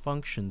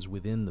dysfunctions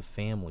within the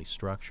family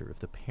structure, if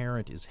the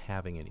parent is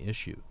having an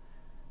issue,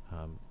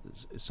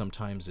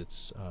 sometimes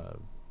it's a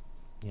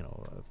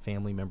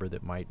family member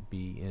that might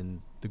be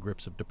in the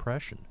grips of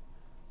depression,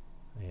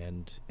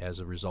 and as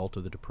a result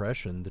of the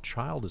depression, the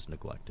child is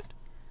neglected.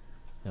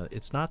 Now,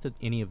 it's not that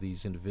any of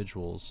these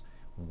individuals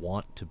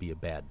want to be a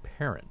bad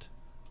parent.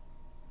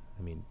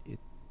 I mean,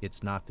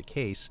 it's not the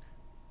case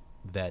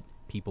that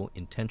people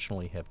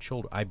intentionally have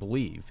children. I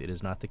believe it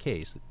is not the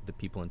case that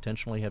people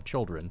intentionally have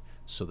children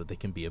so that they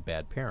can be a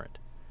bad parent.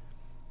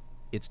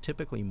 It's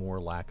typically more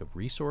lack of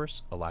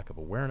resource, a lack of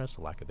awareness,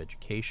 a lack of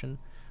education.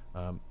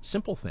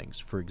 Simple things,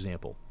 for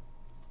example.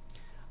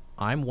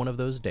 I'm one of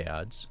those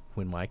dads,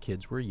 when my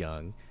kids were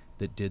young,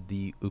 that did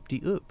the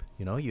oop-de-oop.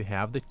 You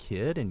have the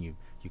kid and you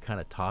You kind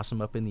of toss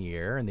them up in the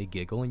air and they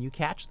giggle and you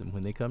catch them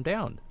when they come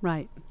down.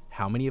 Right.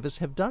 How many of us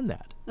have done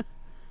that?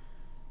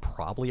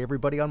 Probably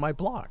everybody on my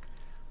block.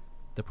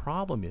 The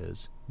problem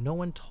is no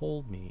one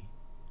told me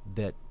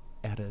that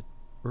at an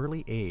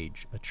early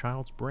age, a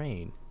child's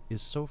brain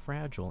is so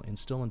fragile and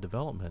still in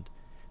development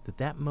that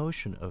that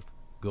motion of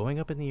going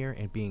up in the air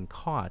and being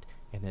caught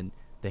and then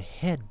the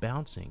head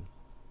bouncing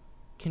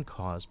can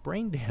cause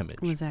brain damage.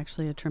 It was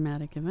actually a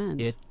traumatic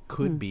event. It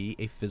could be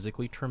a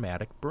physically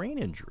traumatic brain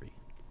injury.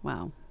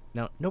 Wow.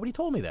 Now, nobody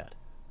told me that.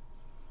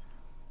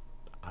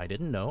 I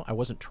didn't know. I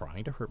wasn't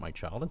trying to hurt my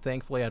child, and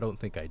thankfully I don't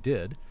think I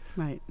did.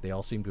 Right. They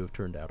all seem to have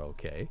turned out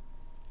okay.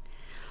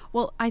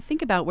 Well, I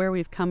think about where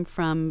we've come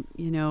from,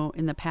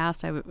 in the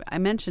past. I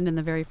mentioned in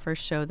the very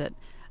first show that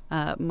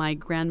my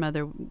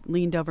grandmother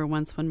leaned over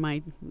once when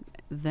my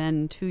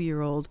then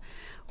 2-year-old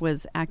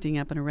was acting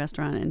up in a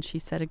restaurant, and she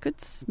said a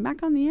good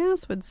smack on the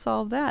ass would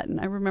solve that. And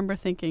I remember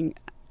thinking,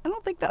 I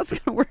don't think that's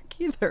going to work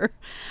either.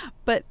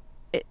 But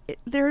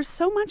there's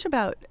so much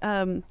about...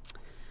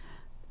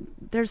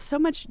 there's so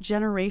much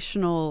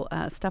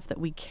generational stuff that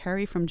we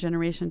carry from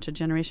generation to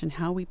generation.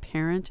 How we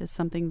parent is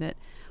something that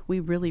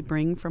we really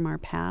bring from our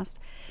past.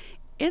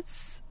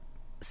 It's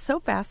so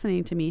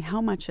fascinating to me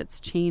how much it's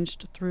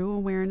changed through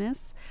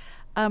awareness.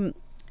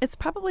 It's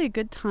probably a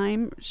good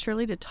time,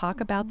 Shirley, to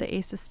talk about the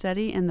ACEs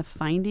study and the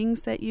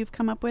findings that you've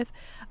come up with.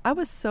 I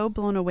was so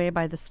blown away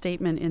by the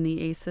statement in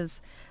the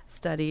ACEs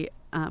study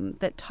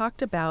that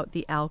talked about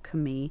the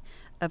alchemy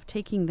of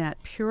taking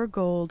that pure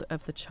gold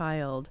of the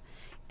child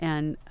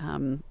and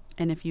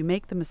if you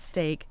make the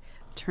mistake,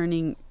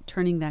 turning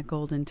that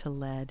gold into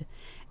lead.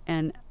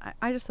 And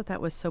I just thought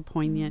that was so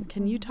poignant.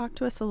 Can you talk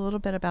to us a little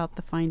bit about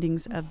the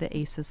findings of the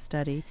ACEs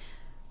study?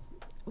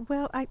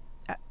 Well,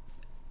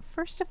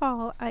 first of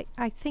all,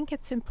 I think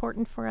it's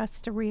important for us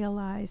to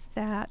realize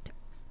that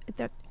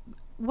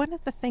one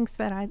of the things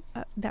that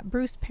that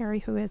Bruce Perry,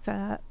 who is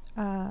a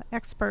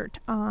expert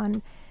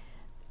on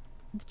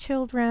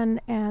children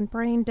and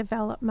brain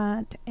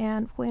development,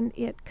 and when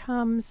it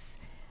comes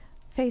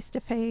face to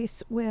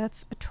face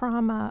with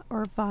trauma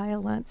or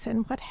violence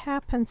and what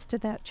happens to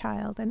that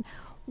child. And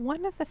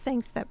one of the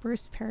things that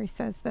Bruce Perry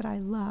says that I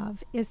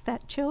love is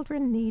that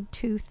children need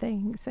 2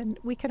 things, and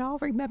we can all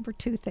remember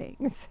 2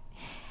 things.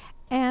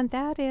 And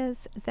that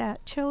is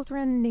that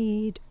children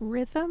need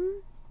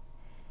rhythm.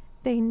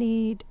 They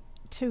need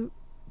to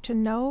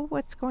know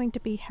what's going to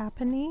be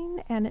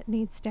happening, and it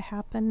needs to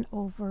happen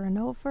over and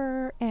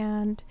over,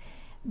 and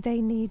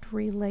they need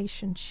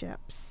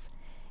relationships.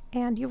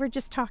 And you were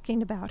just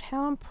talking about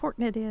how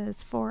important it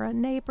is for a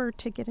neighbor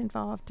to get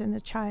involved in a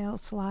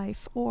child's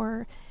life,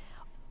 or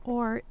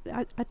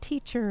a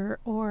teacher,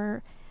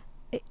 or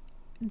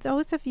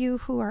those of you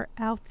who are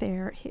out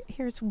there.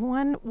 Here's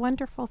one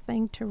wonderful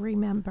thing to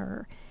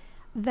remember,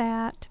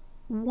 that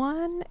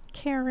one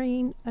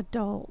caring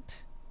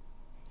adult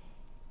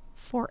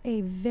for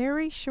a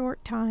very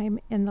short time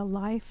in the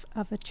life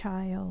of a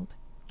child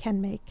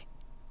can make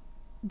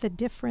the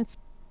difference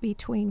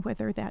between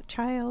whether that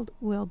child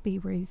will be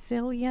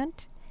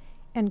resilient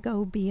and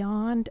go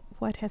beyond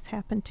what has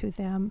happened to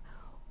them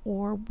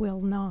or will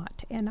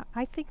not. And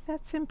I think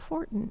that's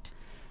important.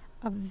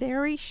 A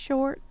very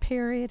short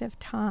period of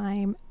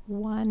time,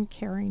 one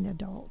caring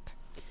adult.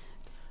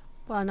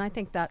 Well, and I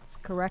think that's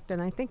correct,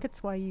 and I think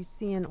it's why you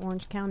see in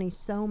Orange County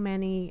so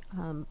many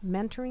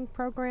mentoring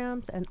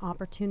programs and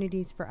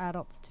opportunities for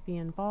adults to be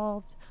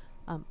involved.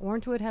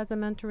 Orangewood has a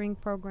mentoring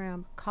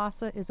program.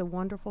 KUCI is a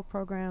wonderful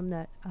program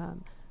that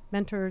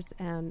mentors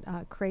and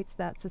creates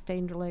that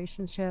sustained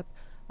relationship.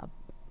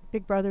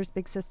 Big Brothers,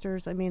 Big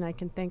Sisters, I mean, I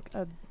can think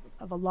of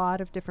a lot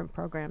of different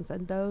programs,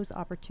 and those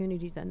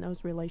opportunities and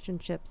those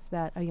relationships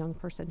that a young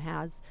person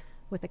has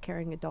with a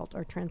caring adult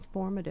are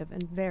transformative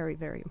and very,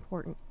 very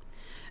important.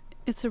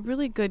 It's a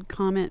really good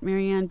comment,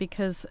 Marianne,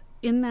 because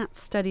in that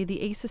study,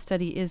 the ACEs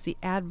study is the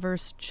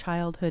Adverse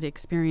Childhood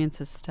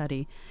Experiences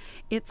Study.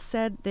 It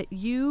said that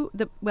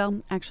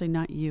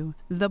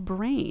the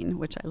brain,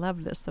 which I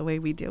love this, the way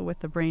we deal with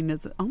the brain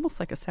is almost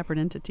like a separate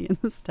entity in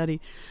the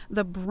study.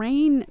 The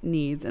brain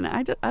needs, and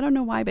I don't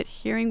know why, but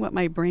hearing what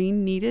my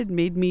brain needed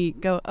made me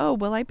go, oh,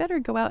 well, I better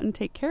go out and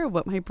take care of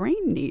what my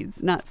brain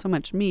needs. Not so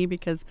much me,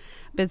 because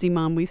busy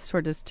mom, we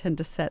sort of tend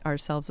to set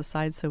ourselves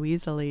aside so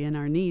easily in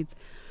our needs.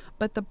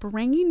 But the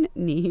brain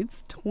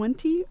needs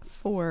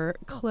 24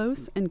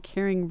 close and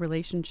caring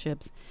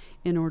relationships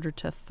in order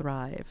to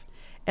thrive.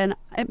 And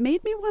it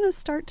made me want to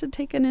start to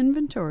take an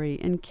inventory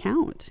and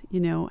count,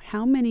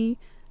 how many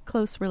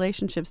close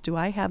relationships do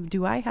I have?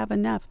 Do I have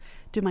enough?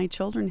 Do my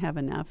children have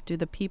enough? Do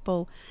the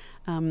people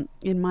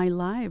in my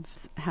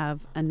lives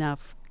have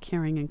enough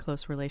caring and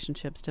close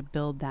relationships to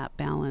build that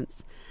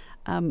balance?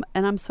 And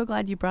I'm so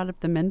glad you brought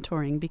up the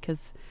mentoring,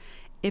 because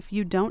if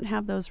you don't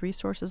have those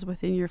resources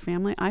within your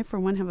family, I, for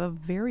one, have a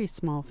very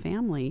small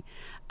family.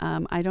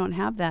 I don't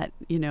have that,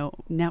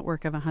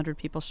 network of 100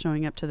 people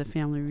showing up to the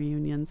family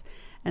reunions.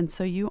 And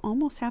so you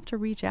almost have to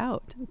reach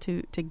out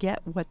to get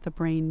what the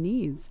brain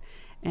needs.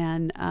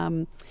 And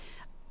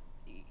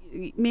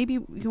maybe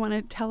you want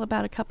to tell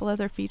about a couple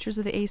other features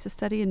of the ACEs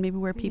study and maybe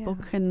where people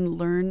Yeah. can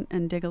learn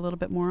and dig a little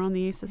bit more on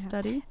the ACEs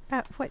study?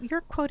 What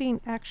you're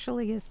quoting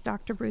actually is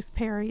Dr. Bruce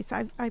Perry's.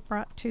 I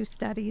brought two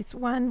studies.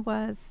 One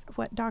was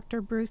what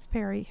Dr. Bruce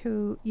Perry,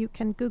 who you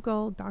can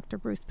Google Dr.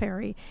 Bruce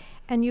Perry,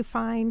 and you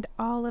find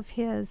all of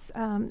his,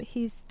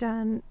 he's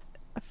done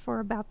for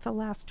about the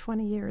last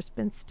 20 years,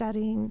 been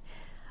studying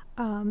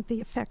the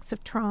effects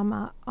of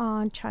trauma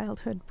on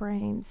childhood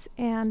brains.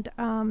 And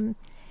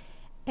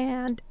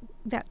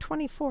that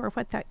 24,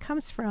 what that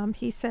comes from,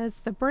 he says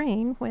the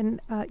brain,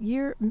 when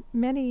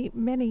many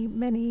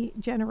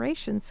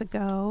generations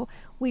ago,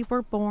 we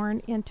were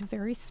born into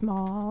very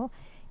small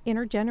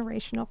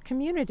intergenerational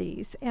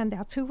communities, and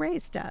that's who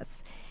raised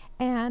us.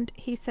 And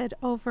he said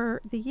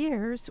over the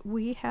years,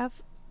 we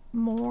have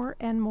more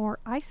and more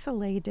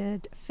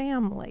isolated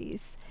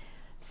families,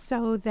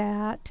 so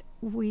that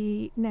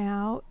we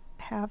now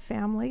have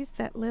families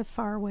that live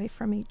far away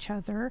from each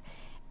other.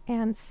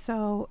 And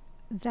so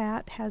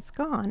that has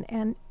gone,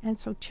 and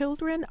so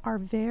children are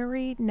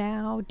very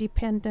now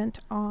dependent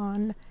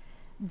on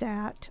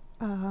that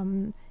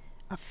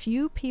a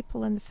few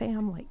people in the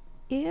family.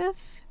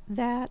 If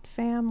that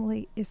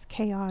family is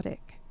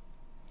chaotic,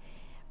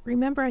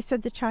 remember I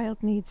said the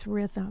child needs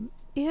rhythm.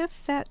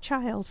 If that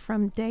child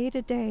from day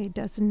to day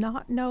does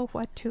not know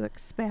what to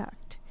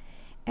expect,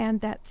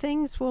 and that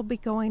things will be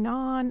going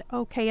on,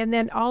 okay, and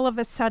then all of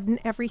a sudden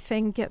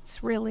everything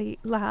gets really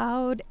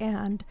loud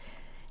and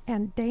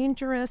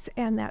dangerous,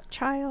 and that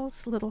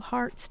child's little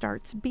heart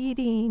starts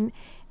beating,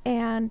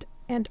 and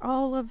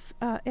all of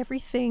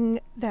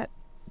everything that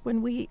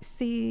when we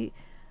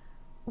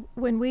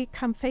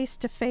come face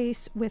to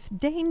face with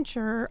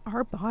danger,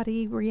 our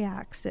body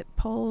reacts. It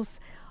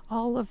pulls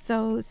all of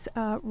those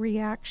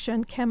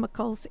reaction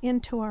chemicals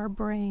into our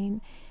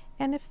brain.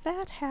 And if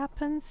that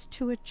happens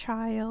to a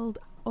child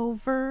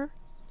over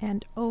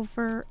and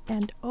over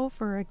and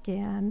over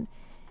again,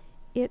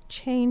 it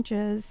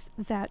changes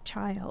that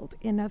child.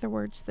 In other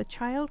words, the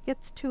child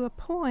gets to a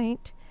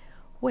point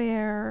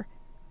where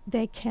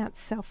they can't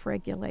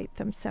self-regulate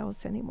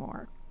themselves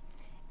anymore.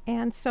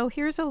 And so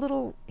here's a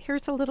little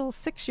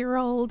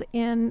 6-year-old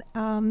in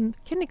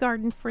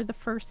kindergarten for the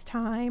first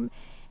time,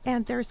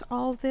 and there's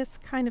all this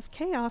kind of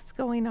chaos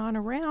going on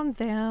around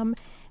them,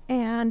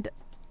 and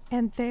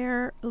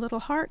their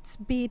little heart's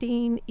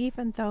beating,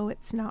 even though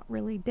it's not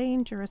really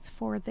dangerous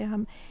for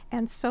them.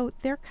 And so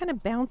they're kind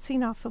of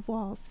bouncing off of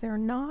walls. They're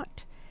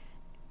not,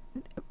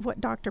 what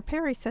Dr.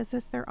 Perry says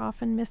is they're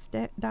often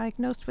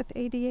misdiagnosed with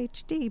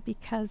ADHD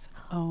because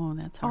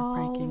that's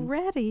heartbreaking.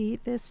 Already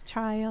this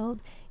child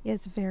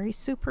is very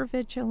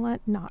supervigilant,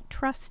 not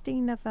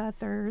trusting of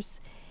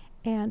others,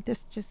 and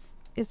this just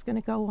is going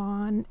to go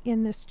on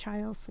in this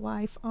child's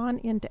life, on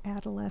into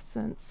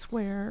adolescence,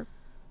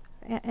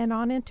 and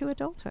on into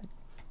adulthood.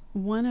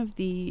 One of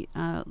the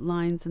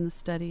lines in the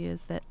study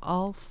is that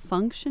all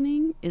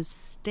functioning is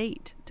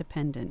state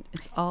dependent.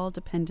 It's all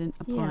dependent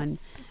upon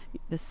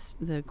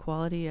the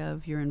quality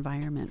of your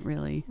environment,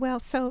 really. Well,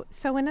 so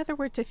in other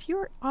words, if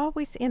you're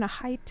always in a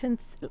heightened,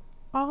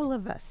 all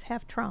of us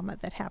have trauma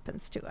that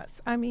happens to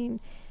us. I mean,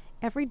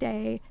 every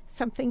day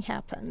something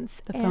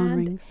happens. The phone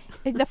rings.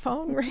 The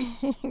phone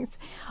rings,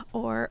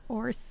 or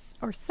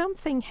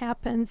something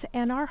happens,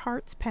 and our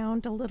hearts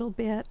pound a little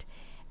bit.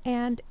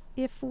 And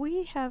if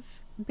we have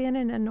been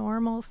in a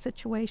normal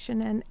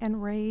situation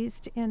and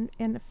raised in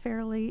a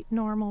fairly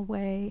normal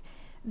way,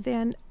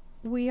 then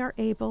we are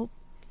able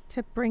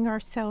to bring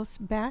ourselves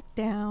back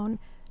down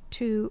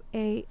to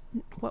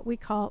what we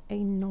call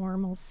a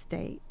normal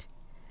state.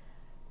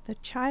 The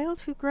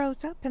child who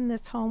grows up in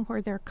this home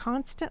where they're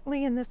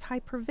constantly in this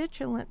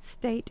hypervigilant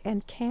state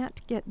and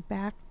can't get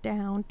back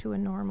down to a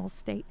normal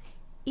state,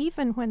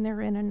 even when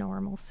they're in a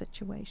normal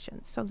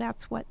situation. So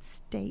that's what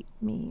state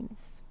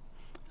means.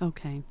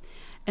 Okay.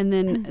 And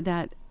then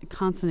that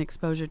constant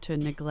exposure to a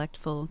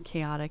neglectful,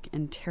 chaotic,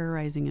 and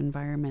terrorizing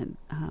environment.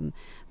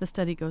 The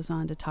study goes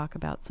on to talk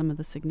about some of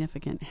the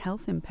significant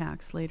health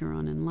impacts later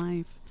on in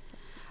life.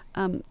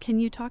 Can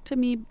you talk to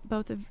me,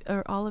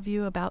 all of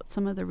you, about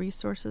some of the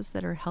resources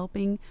that are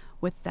helping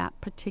with that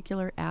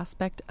particular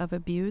aspect of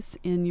abuse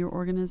in your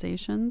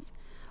organizations,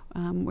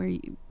 where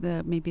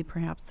maybe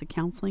perhaps the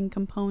counseling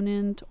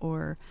component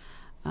or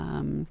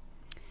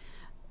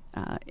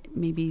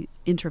maybe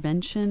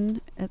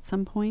intervention at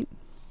some point?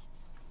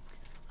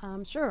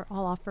 Sure.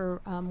 I'll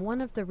offer one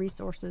of the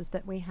resources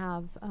that we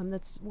have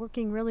that's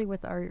working really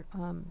with our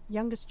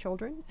youngest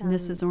children. And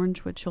this is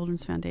Orangewood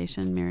Children's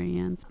Foundation, Mary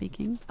Ann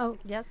speaking. Oh,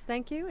 yes,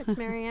 thank you. It's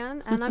Mary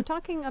Ann. And I'm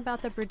talking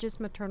about the Bridges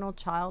Maternal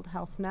Child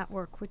Health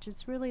Network, which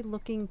is really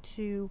looking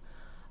to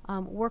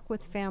work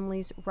with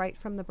families right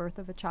from the birth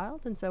of a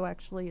child. And so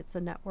actually it's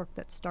a network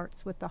that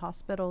starts with the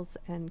hospitals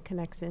and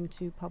connects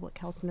into public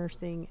health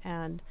nursing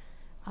and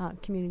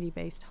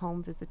community-based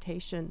home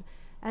visitation.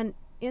 And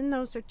in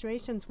those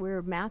situations,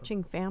 we're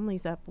matching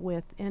families up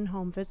with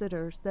in-home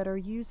visitors that are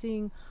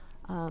using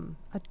a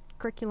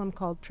curriculum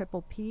called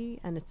Triple P,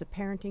 and it's a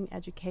parenting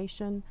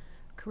education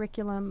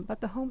curriculum,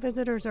 but the home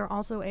visitors are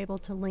also able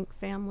to link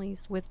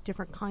families with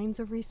different kinds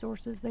of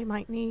resources they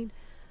might need.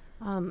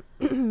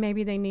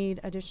 Maybe they need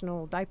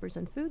additional diapers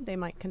and food. They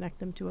might connect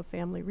them to a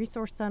family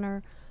resource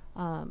center.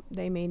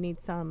 They may need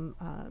some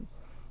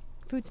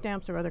food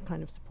stamps or other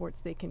kind of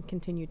supports they can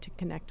continue to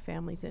connect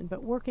families in.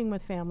 But working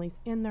with families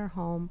in their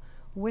home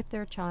with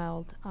their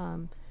child,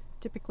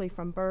 typically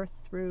from birth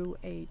through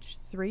age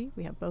 3,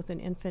 we have both an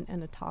infant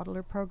and a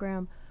toddler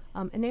program,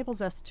 enables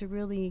us to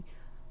really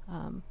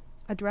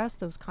address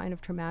those kind of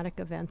traumatic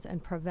events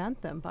and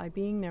prevent them by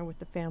being there with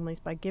the families,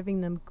 by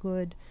giving them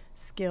good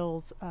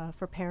skills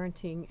for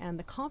parenting and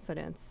the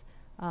confidence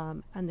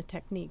and the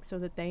technique so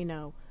that they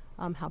know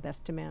how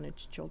best to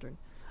manage children.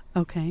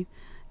 Okay.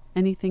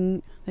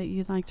 Anything that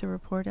you'd like to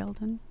report,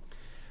 Eldon?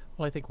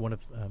 Well, I think one of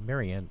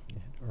Mary Ann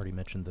already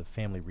mentioned the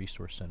family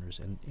resource centers,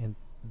 and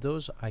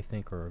those, I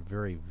think, are a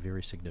very,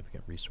 very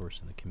significant resource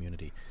in the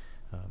community.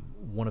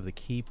 One of the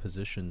key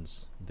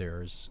positions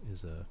there is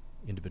a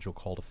individual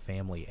called a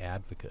family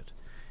advocate.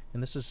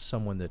 And this is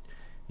someone that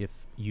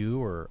if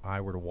you or I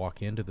were to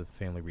walk into the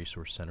family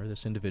resource center,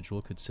 this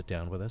individual could sit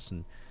down with us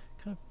and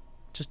kind of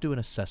just do an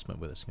assessment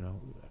with us.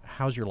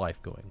 How's your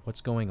life going? What's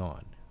going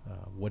on?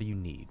 What do you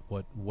need?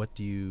 What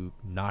do you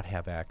not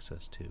have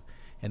access to?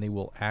 And they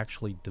will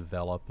actually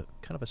develop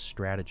kind of a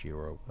strategy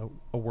or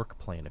a work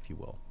plan, if you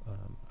will,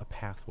 a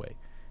pathway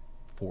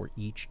for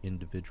each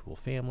individual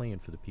family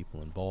and for the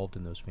people involved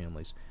in those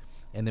families.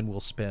 And then we'll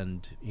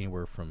spend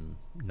anywhere from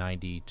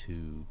 90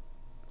 to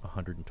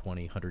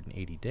 120,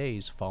 180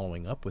 days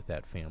following up with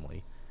that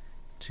family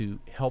to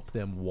help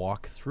them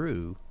walk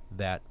through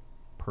that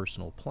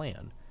personal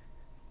plan.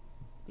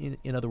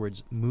 In other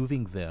words,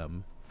 moving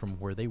them from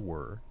where they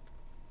were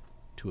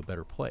to a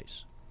better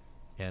place,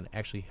 and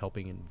actually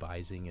helping,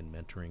 advising, and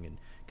mentoring, and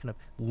kind of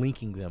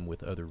linking them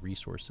with other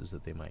resources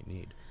that they might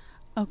need.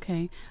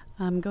 Okay.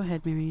 Go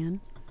ahead, Mary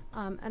Ann.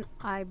 And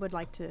I would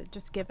like to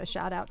just give a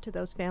shout out to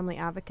those family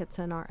advocates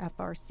and our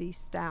FRC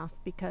staff,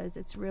 because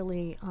it's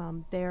really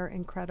their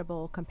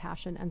incredible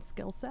compassion and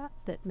skill set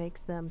that makes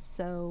them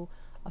so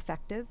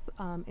effective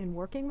in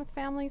working with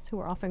families who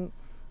are often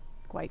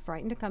quite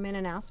frightened to come in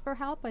and ask for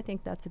help. I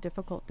think that's a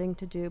difficult thing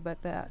to do,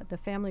 but the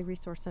family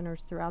resource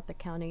centers throughout the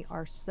county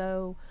are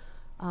so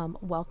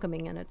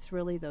welcoming, and it's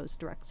really those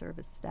direct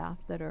service staff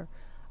that are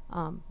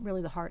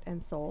really the heart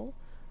and soul.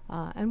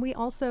 And we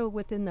also,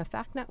 within the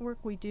FACT network,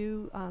 we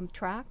do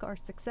track our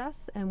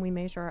success and we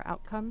measure our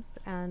outcomes.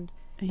 And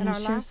in our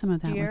share last some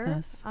of that year, with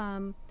us.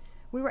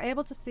 we were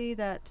able to see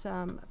that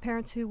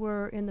parents who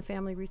were in the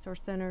family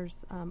resource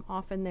centers,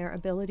 often their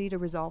ability to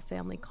resolve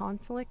family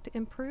conflict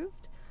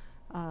improved,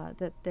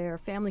 that their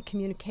family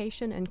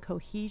communication and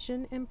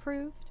cohesion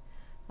improved,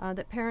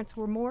 that parents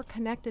were more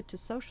connected to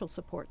social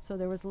support, so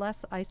there was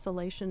less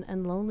isolation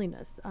and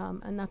loneliness,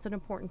 and that's an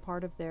important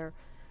part of their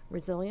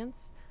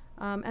resilience.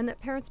 And that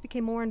parents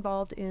became more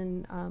involved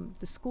in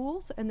the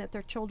schools, and that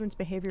their children's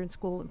behavior in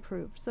school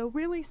improved. So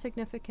really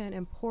significant,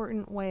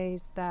 important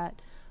ways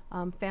that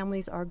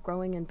families are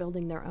growing and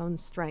building their own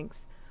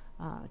strengths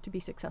to be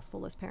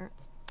successful as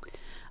parents.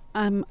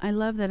 I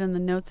love that in the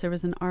notes there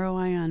was an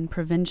ROI on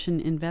prevention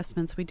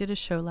investments. We did a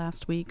show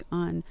last week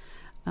on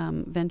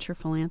venture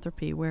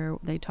philanthropy where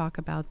they talk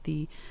about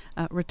the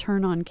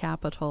return on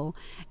capital.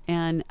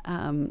 And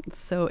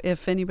so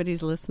if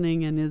anybody's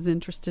listening and is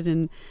interested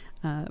in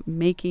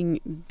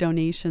making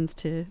donations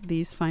to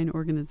these fine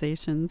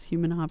organizations,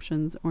 Human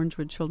Options,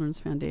 Orangewood Children's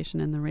Foundation,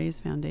 and the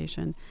Raise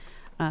Foundation,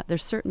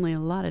 there's certainly a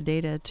lot of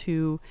data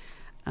to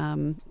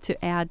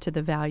add to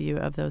the value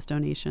of those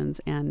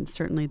donations, and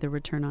certainly the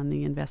return on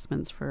the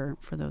investments for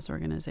those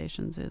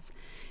organizations is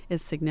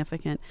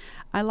significant.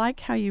 I like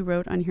how you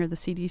wrote on here the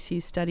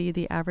CDC study,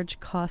 the average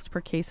cost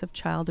per case of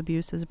child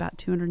abuse is about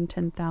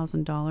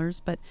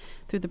 $210,000, but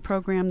through the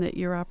program that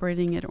you're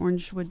operating at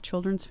Orangewood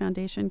Children's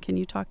Foundation, can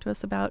you talk to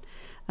us about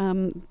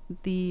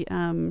the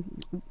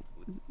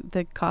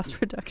cost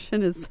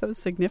reduction is so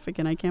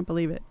significant. I can't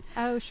believe it.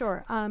 Oh,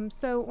 sure.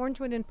 So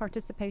Orangewood, in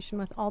participation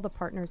with all the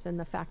partners in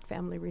the FACT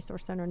Family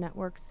Resource Center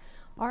networks,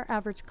 our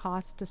average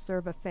cost to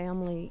serve a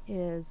family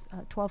is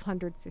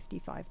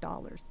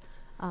 $1,255.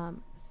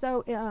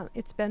 So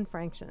it's Ben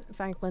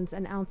Franklin's,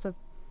 an ounce of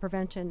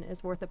prevention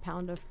is worth a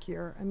pound of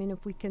cure. I mean,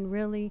 if we can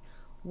really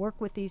work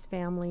with these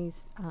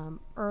families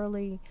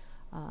early,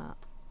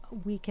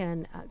 we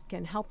can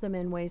help them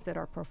in ways that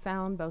are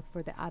profound, both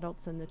for the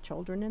adults and the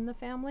children in the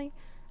family.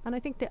 And I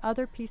think the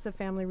other piece of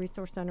family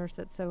resource centers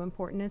that's so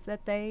important is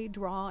that they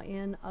draw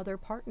in other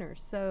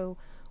partners. So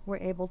we're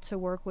able to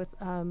work with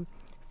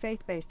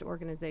faith-based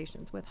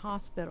organizations, with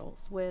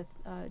hospitals, with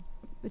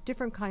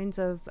different kinds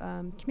of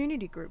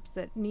community groups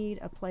that need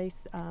a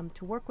place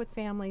to work with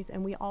families,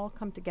 and we all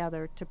come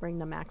together to bring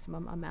the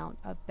maximum amount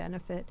of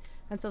benefit.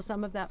 And so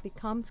some of that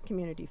becomes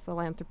community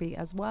philanthropy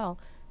as well,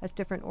 as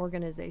different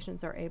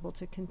organizations are able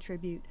to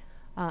contribute,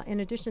 in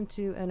addition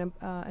to an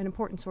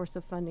important source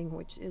of funding,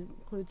 which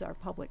includes our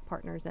public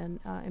partners and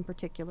in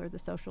particular the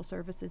Social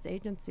Services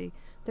Agency,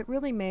 that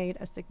really made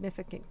a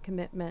significant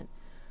commitment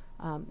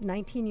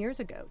 19 years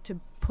ago to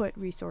put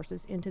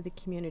resources into the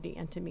community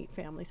and to meet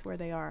families where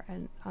they are,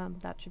 and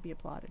that should be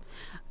applauded.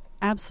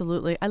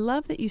 Absolutely. I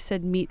love that you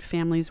said meet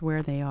families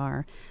where they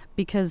are,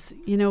 because,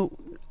 you know,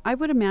 I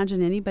would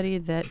imagine anybody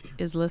that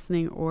is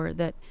listening or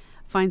that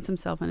finds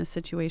himself in a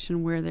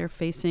situation where they're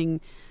facing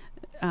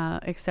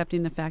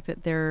accepting the fact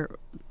that their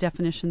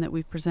definition that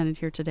we've presented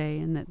here today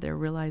and that they're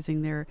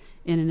realizing they're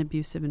in an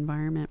abusive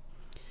environment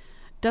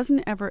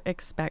doesn't ever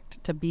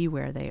expect to be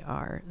where they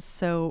are.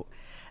 So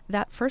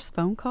that first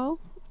phone call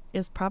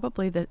is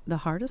probably the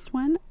hardest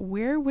one.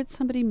 Where would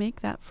somebody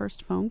make that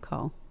first phone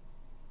call?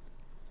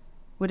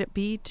 Would it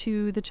be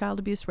to the Child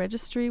Abuse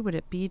Registry? Would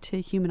it be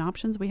to Human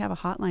Options? We have a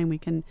hotline we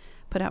can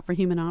put out for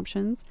Human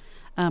Options.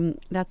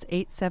 That's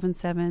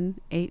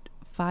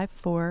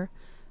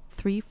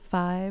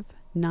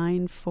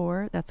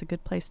 877-854-3594. That's a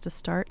good place to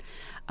start.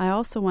 I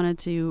also wanted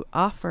to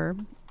offer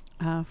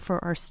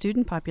for our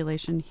student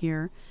population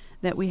here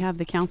that we have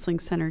the counseling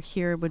center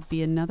here would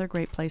be another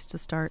great place to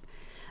start.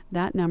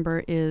 That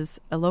number is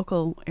a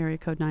local area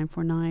code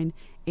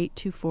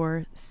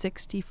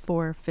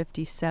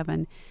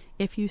 949-824-6457.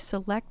 If you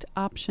select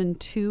option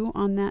 2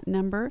 on that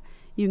number,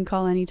 you can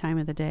call any time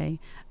of the day.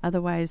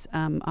 Otherwise,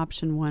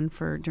 option 1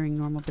 for during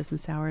normal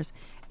business hours,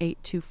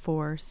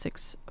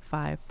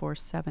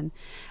 824-6547.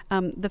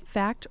 The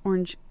FACT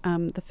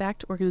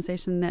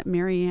organization that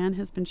Mary Ann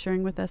has been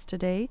sharing with us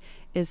today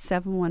is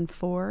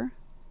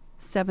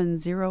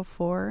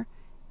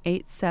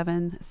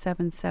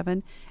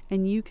 714-704-8777,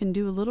 and you can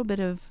do a little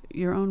bit of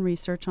your own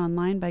research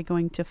online by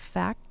going to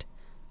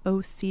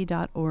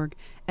factoc.org,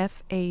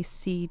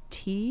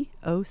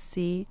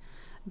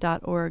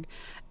 FACTOC.org.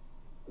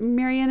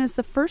 Marianne, is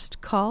the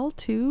first call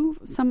to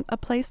a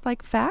place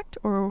like FACT,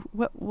 or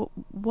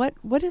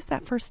what is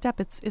that first step?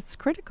 It's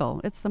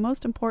critical. It's the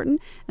most important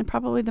and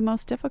probably the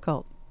most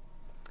difficult.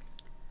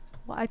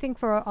 Well, I think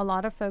for a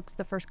lot of folks,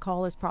 the first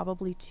call is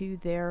probably to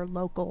their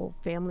local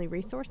family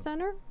resource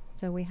center.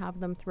 So we have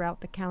them throughout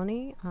the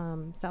county,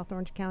 South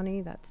Orange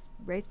County. That's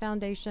Ray's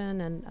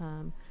Foundation,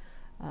 and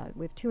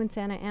we have 2 in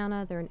Santa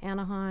Ana. They're in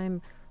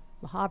Anaheim,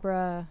 La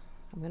Habra.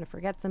 I'm going to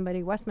forget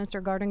somebody.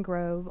 Westminster, Garden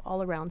Grove,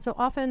 all around. So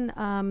often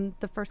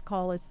the first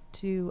call is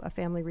to a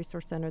family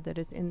resource center that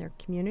is in their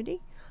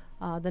community.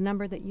 The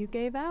number that you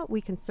gave out,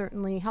 we can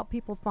certainly help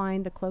people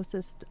find the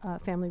closest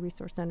family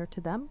resource center to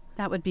them.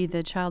 That would be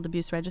the Child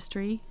Abuse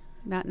Registry,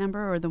 that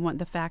number, or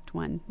the FACT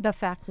one? The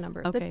FACT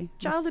number. Okay. The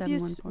Child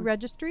Abuse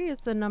Registry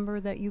is the number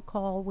that you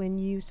call when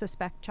you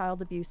suspect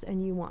child abuse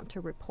and you want to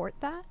report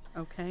that.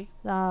 Okay.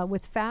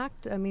 With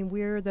FACT, I mean,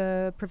 we're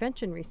the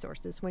prevention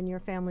resources when your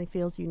family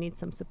feels you need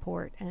some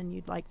support and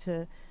you'd like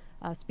to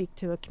speak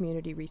to a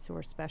community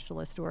resource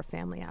specialist or a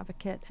family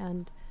advocate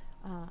and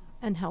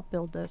help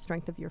build the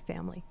strength of your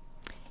family.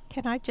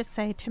 Can I just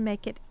say, to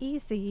make it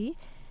easy,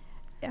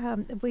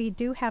 we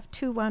do have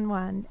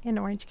 211 in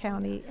Orange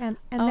County, and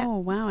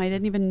wow, I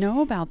didn't even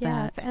know about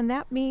that. Yes, and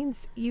that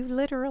means you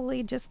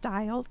literally just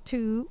dial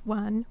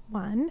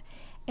 211,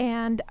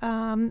 and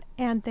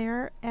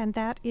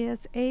that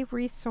is a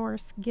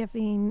resource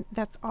giving.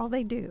 That's all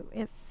they do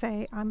is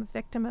say, I'm a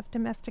victim of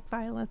domestic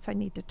violence. I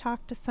need to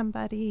talk to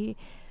somebody.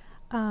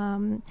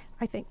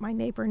 I think my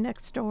neighbor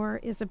next door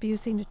is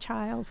abusing a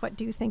child. What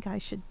do you think I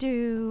should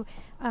do?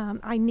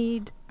 I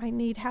need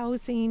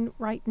housing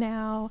right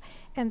now.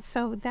 And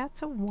so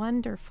that's a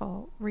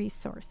wonderful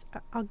resource.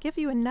 I'll give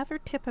you another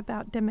tip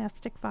about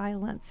domestic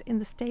violence. In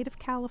the state of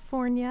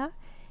California,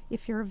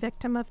 if you're a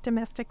victim of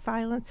domestic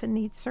violence and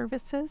need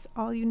services,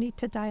 all you need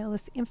to dial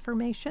is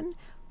information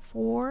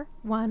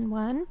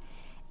 411,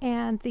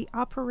 and the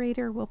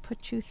operator will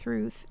put you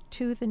through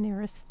to the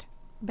nearest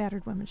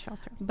battered women's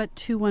shelter. But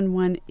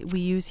 211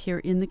 we use here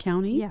in the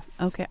county? Yes.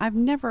 Okay, I've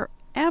never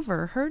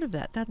ever heard of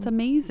that. That's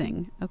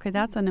amazing. Okay,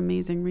 that's an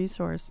amazing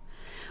resource.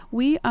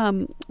 We're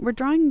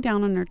drawing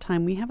down on our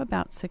time. We have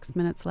about 6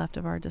 minutes left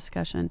of our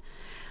discussion.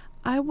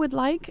 I would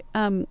like,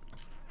 I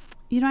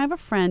have a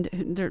friend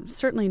who, there's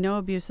certainly no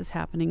abuse is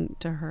happening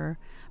to her,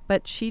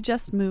 but she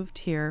just moved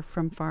here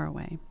from far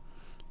away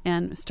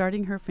and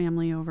starting her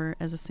family over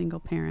as a single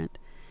parent.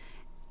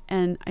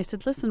 And I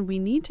said, listen, we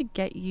need to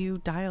get you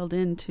dialed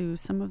into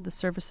some of the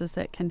services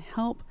that can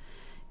help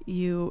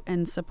you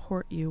and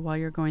support you while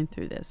you're going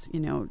through this,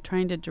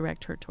 trying to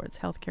direct her towards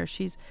healthcare.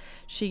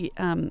 She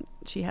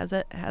has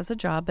a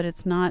job, but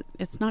it's not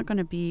going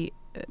to be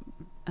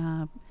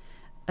a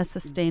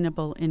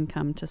sustainable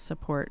income to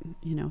support,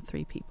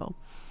 3 people.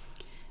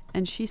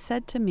 And she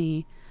said to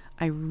me,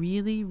 I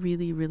really,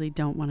 really, really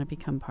don't want to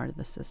become part of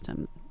the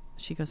system.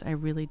 She goes, I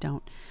really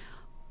don't.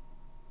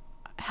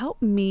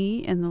 Help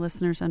me and the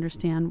listeners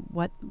understand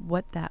what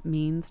that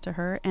means to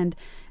her, and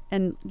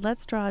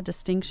let's draw a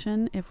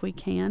distinction if we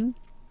can.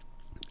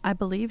 I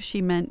believe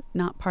she meant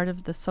not part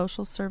of the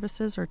social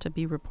services or to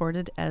be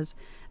reported as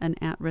an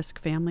at-risk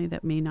family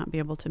that may not be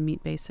able to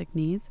meet basic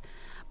needs.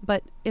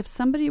 But if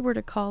somebody were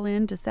to call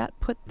in, does that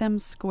put them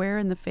square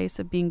in the face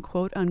of being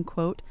quote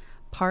unquote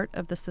part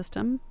of the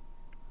system?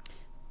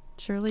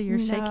 Shirley, you're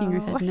shaking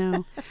your head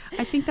no.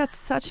 I think that's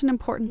such an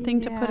important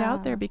thing to put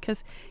out there,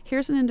 because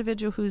here's an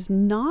individual who's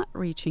not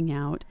reaching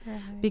out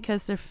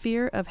because their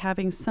fear of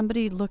having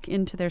somebody look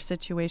into their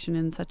situation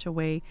in such a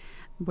way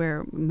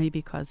where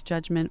maybe cause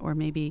judgment, or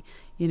maybe,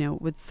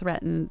 would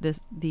threaten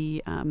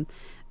the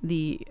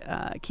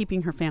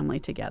keeping her family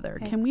together.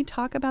 Can we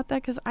talk about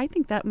that? Because I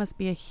think that must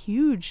be a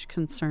huge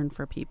concern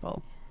for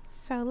people.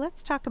 So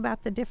let's talk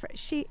about the different.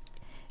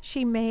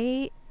 She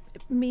may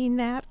mean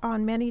that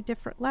on many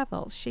different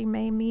levels. She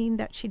may mean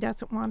that she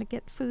doesn't want to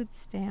get food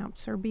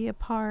stamps or be a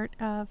part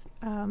of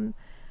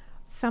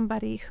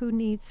somebody who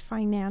needs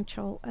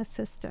financial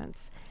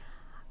assistance.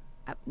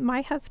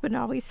 My husband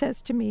always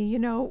says to me,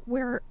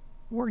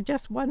 we're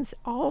just one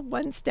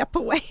step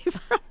away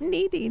from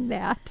needing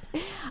that.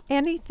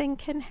 Anything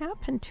can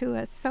happen to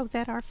us, so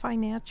that our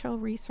financial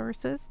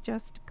resources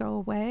just go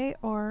away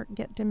or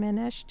get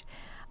diminished.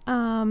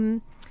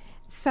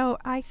 So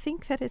I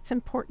think that it's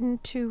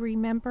important to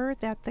remember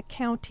that the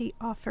county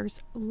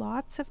offers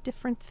lots of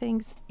different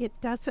things. It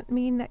doesn't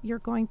mean that you're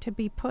going to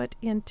be put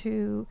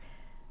into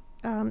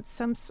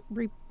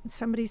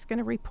somebody's going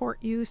to report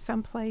you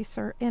someplace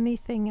or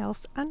anything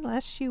else,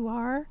 unless you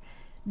are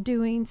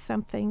doing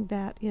something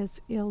that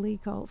is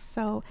illegal.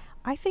 So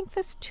I think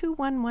this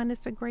 211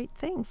 is a great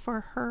thing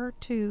for her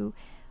to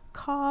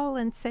call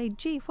and say,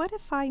 gee, what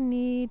if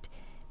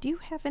do you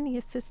have any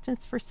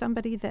assistance for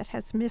somebody that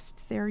has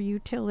missed their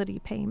utility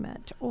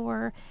payment?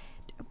 Or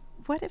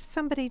what if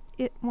somebody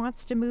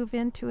wants to move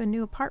into a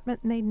new apartment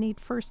and they need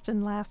first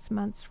and last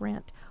month's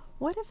rent?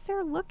 What if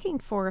they're looking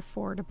for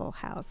affordable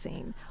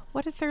housing?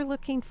 What if they're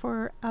looking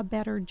for a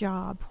better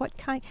job?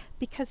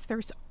 Because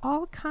there's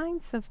all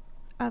kinds of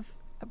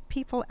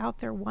people out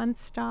there. One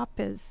Stop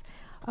is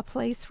a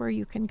place where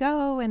you can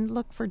go and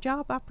look for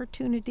job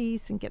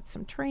opportunities and get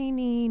some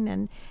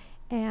training,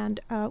 and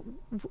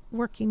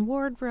working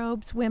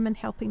wardrobes, women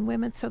helping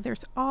women. So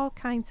there's all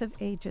kinds of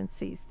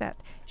agencies that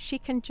she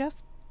can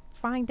just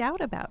find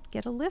out about,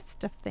 get a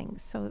list of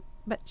things.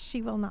 But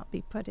she will not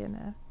be put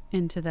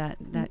into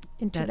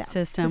that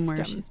system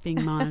where she's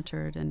being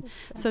monitored. And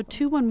so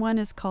 211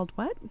 is called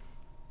what?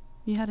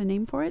 You had a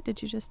name for it?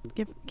 Did you just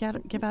give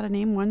out a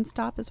name? One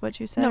Stop is what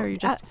you said, no, or you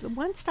just?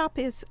 One Stop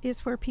is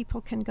where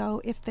people can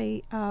go if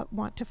they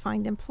want to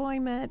find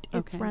employment.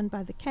 It's run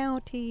by the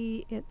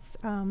county. It's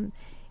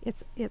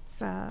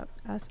a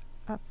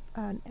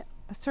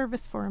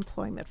service for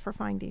employment, for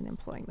finding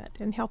employment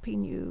and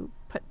helping you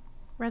put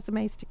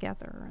resumes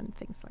together and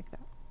things like that.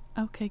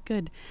 Okay,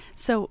 good.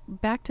 So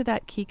back to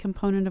that key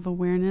component of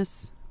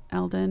awareness,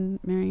 Eldon,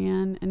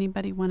 Marianne,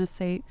 anybody want to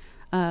say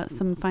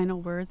some final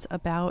words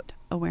about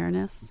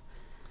awareness?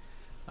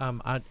 I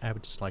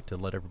would just like to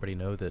let everybody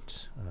know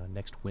that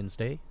next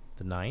Wednesday,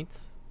 the 9th,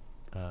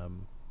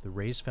 the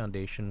Raise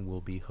Foundation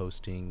will be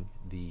hosting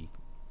the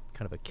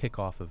kind of a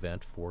kickoff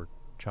event for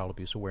Child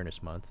Abuse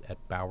Awareness Month at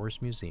Bowers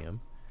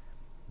Museum,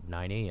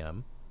 9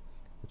 a.m.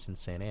 It's in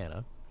Santa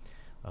Ana.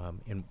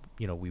 And,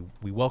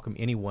 we welcome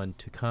anyone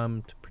to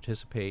come to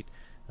participate.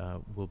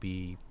 We'll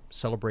be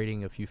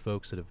celebrating a few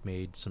folks that have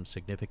made some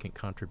significant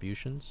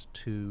contributions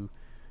to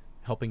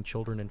helping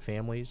children and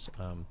families.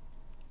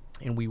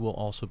 And we will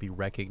also be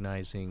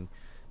recognizing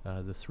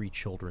the 3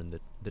 children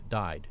that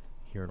died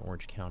here in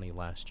Orange County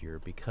last year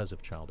because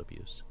of child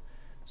abuse.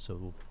 So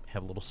we'll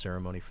have a little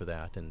ceremony for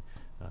that, and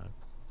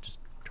just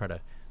try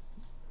to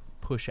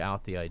push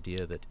out the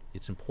idea that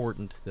it's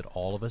important that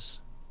all of us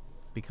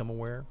become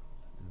aware,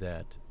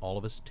 that all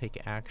of us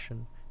take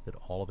action, that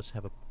all of us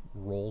have a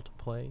role to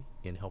play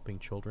in helping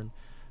children.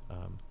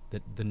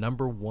 That the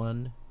number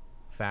one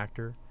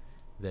factor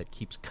that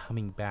keeps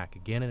coming back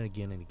again and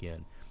again and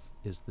again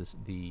is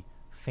the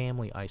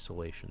family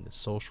isolation, the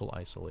social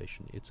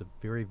isolation. It's a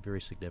very, very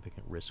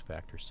significant risk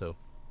factor. So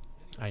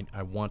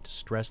I want to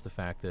stress the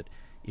fact that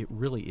it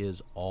really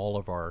is all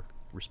of our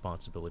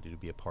responsibility to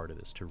be a part of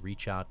this, to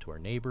reach out to our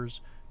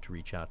neighbors, to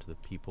reach out to the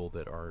people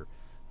that are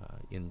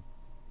in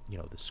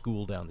the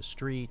school down the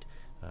street,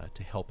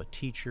 to help a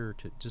teacher,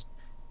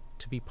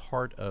 to be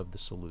part of the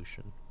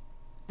solution.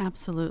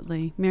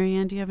 Absolutely.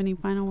 Marianne, do you have any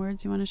final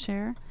words you want to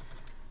share?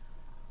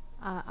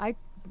 I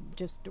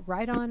just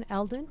right on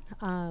Eldon,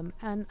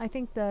 and I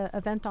think the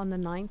event on the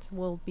 9th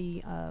will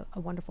be a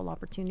wonderful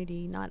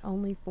opportunity, not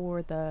only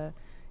for the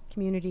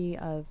community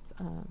of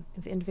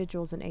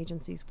individuals and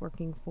agencies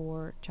working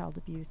for child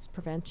abuse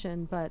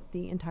prevention, but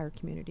the entire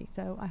community.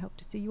 So I hope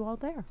to see you all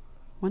there.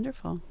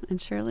 Wonderful.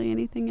 And Shirley,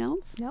 anything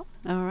else? No.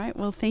 All right.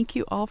 Well, thank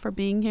you all for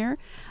being here.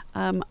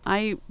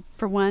 I,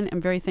 for one,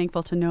 am very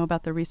thankful to know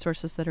about the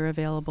resources that are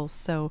available.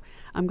 So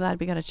I'm glad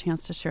we got a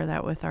chance to share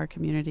that with our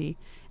community.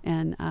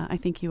 And I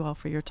thank you all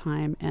for your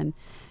time and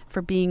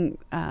for being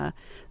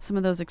some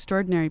of those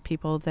extraordinary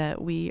people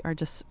that we are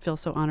just feel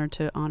so honored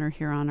to honor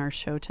here on our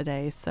show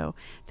today. So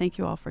thank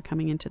you all for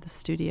coming into the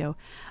studio.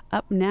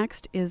 Up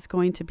next is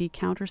going to be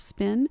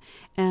Counterspin,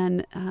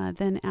 and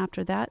then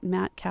after that,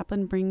 Matt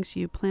Kaplan brings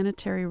you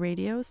Planetary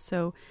Radio.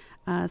 So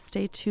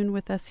stay tuned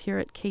with us here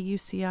at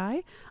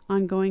KUCI,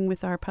 ongoing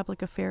with our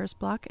public affairs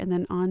block, and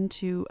then on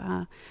to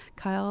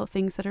Kyle,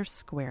 Things That Are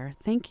Square.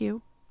 Thank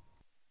you.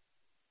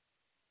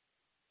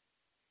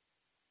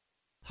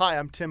 Hi,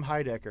 I'm Tim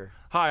Heidecker,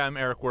 Hi, I'm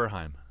Eric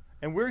Werheim.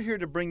 and we're here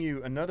to bring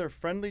you another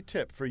friendly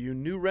tip for you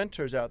new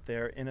renters out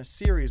there in a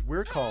series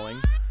we're calling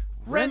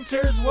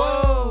Renters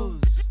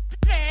Woes!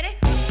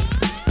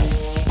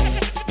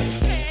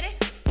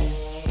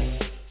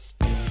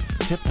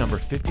 Tip number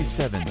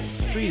 57,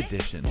 Street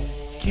Edition.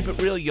 Keep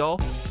it real, y'all.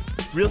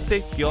 Real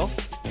safe, y'all.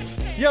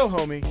 Yo,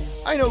 homie,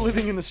 I know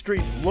living in the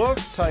streets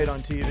looks tight on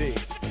TV,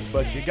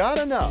 but you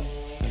gotta know,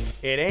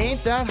 it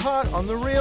ain't that hot on the real